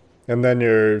 Yeah. And then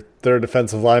your third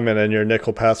defensive lineman and your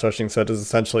nickel pass rushing set is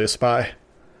essentially a spy.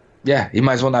 Yeah, he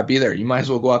might as well not be there. You might as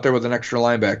well go out there with an extra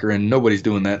linebacker, and nobody's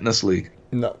doing that in this league.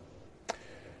 No.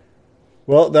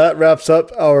 Well, that wraps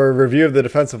up our review of the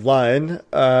defensive line.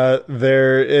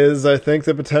 There is, I think,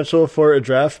 the potential for a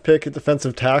draft pick at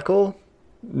defensive tackle.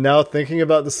 Now thinking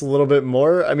about this a little bit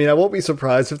more, I mean, I won't be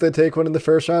surprised if they take one in the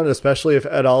first round, especially if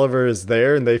Ed Oliver is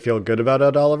there and they feel good about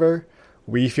Ed Oliver.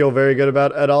 We feel very good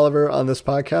about Ed Oliver on this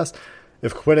podcast.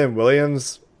 If Quinnen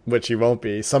Williams, which he won't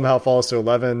be, somehow falls to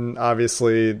 11,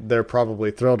 obviously they're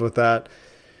probably thrilled with that.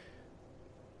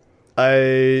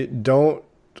 I don't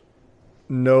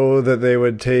know that they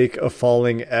would take a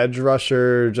falling edge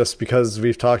rusher just because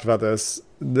we've talked about this,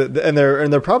 and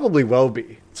there probably will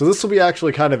be. So this will be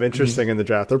actually kind of interesting in the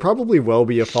draft. There probably will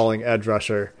be a falling edge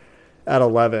rusher at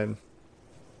 11,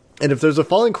 and if there's a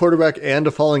falling quarterback and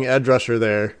a falling edge rusher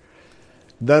there,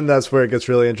 then that's where it gets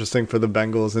really interesting for the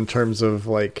Bengals in terms of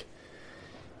like,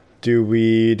 do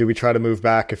we try to move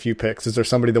back a few picks? Is there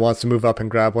somebody that wants to move up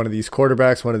and grab one of these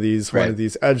quarterbacks, one of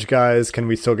these edge guys? Can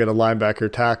we still get a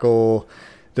linebacker, tackle,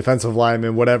 defensive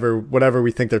lineman, whatever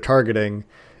we think they're targeting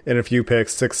in a few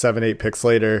picks, 6, 7, 8 picks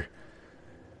later?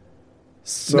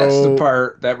 So that's the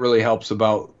part that really helps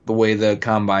about the way the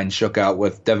combine shook out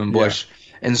with Devin Bush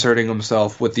inserting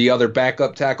himself with the other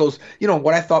backup tackles. You know,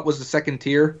 what I thought was the second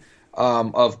tier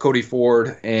of Cody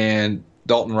Ford and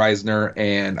Dalton Reisner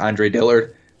and Andre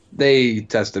Dillard, they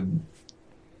tested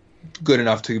good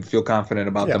enough to feel confident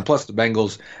about them. Plus, the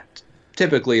Bengals,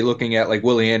 typically looking at like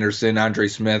Willie Anderson, Andre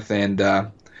Smith, and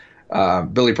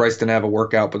Billy Price didn't have a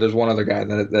workout, but there's one other guy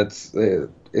that's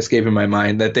escaping my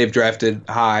mind that they've drafted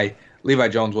high. Levi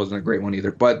Jones wasn't a great one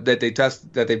either, but that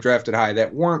they've drafted high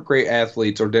that weren't great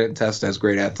athletes or didn't test as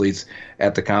great athletes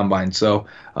at the combine. So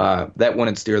that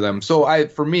wouldn't steer them. So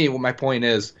for me, what my point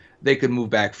is, they could move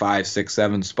back 5, 6,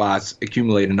 7 spots,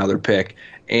 accumulate another pick,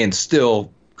 and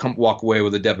still walk away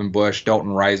with a Devin Bush, Dalton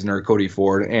Reisner, Cody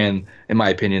Ford, and in my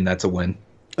opinion, that's a win.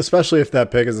 Especially if that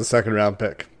pick is a second-round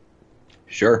pick.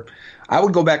 Sure. I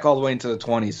would go back all the way into the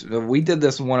 20s. We did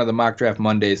this in one of the mock draft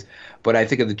Mondays, but I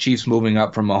think of the Chiefs moving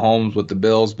up from Mahomes with the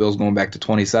Bills going back to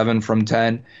 27 from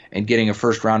 10, and getting a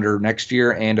first-rounder next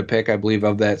year and a pick, I believe,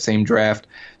 of that same draft.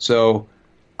 So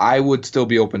I would still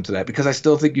be open to that because I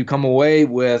still think you come away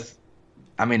with,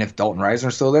 I mean, if Dalton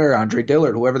Reisner's still there, Andre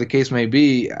Dillard, whoever the case may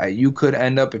be, you could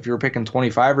end up, if you're picking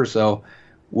 25 or so,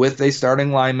 with a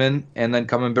starting lineman and then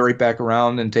coming right back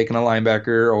around and taking a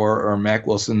linebacker or Mack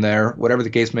Wilson there, whatever the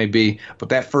case may be. But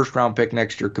that first-round pick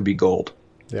next year could be gold.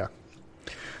 Yeah.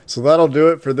 So that'll do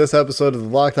it for this episode of the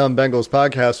Locked On Bengals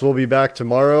podcast. We'll be back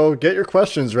tomorrow. Get your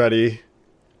questions ready.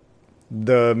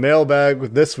 The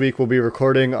mailbag this week will be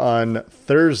recording on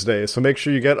Thursday, so make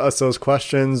sure you get us those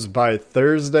questions by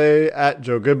Thursday at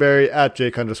Joe Goodberry, at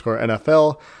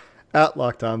Jake_NFL, at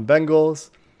Locked On Bengals.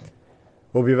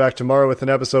 We'll be back tomorrow with an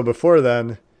episode before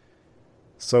then,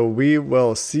 so we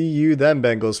will see you then,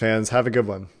 Bengals fans. Have a good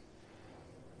one.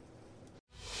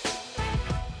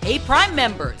 Hey, Prime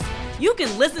members, you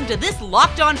can listen to this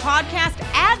Locked On podcast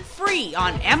ad-free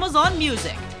on Amazon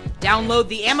Music. Download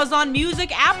the Amazon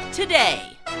Music app today.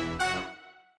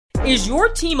 Is your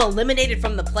team eliminated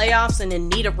from the playoffs and in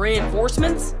need of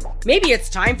reinforcements? Maybe it's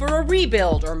time for a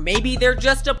rebuild, or maybe they're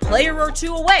just a player or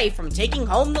two away from taking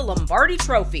home the Lombardi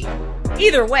Trophy.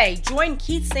 Either way, join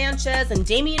Keith Sanchez and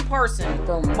Damian Parson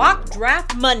for Mock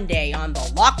Draft Monday on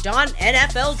the Locked On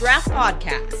NFL Draft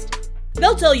Podcast.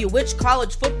 They'll tell you which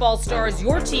college football stars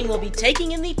your team will be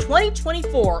taking in the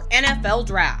 2024 NFL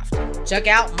Draft. Check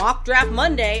out Mock Draft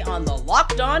Monday on the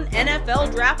Locked On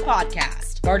NFL Draft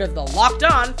Podcast, part of the Locked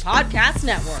On Podcast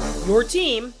Network. Your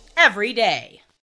team every day.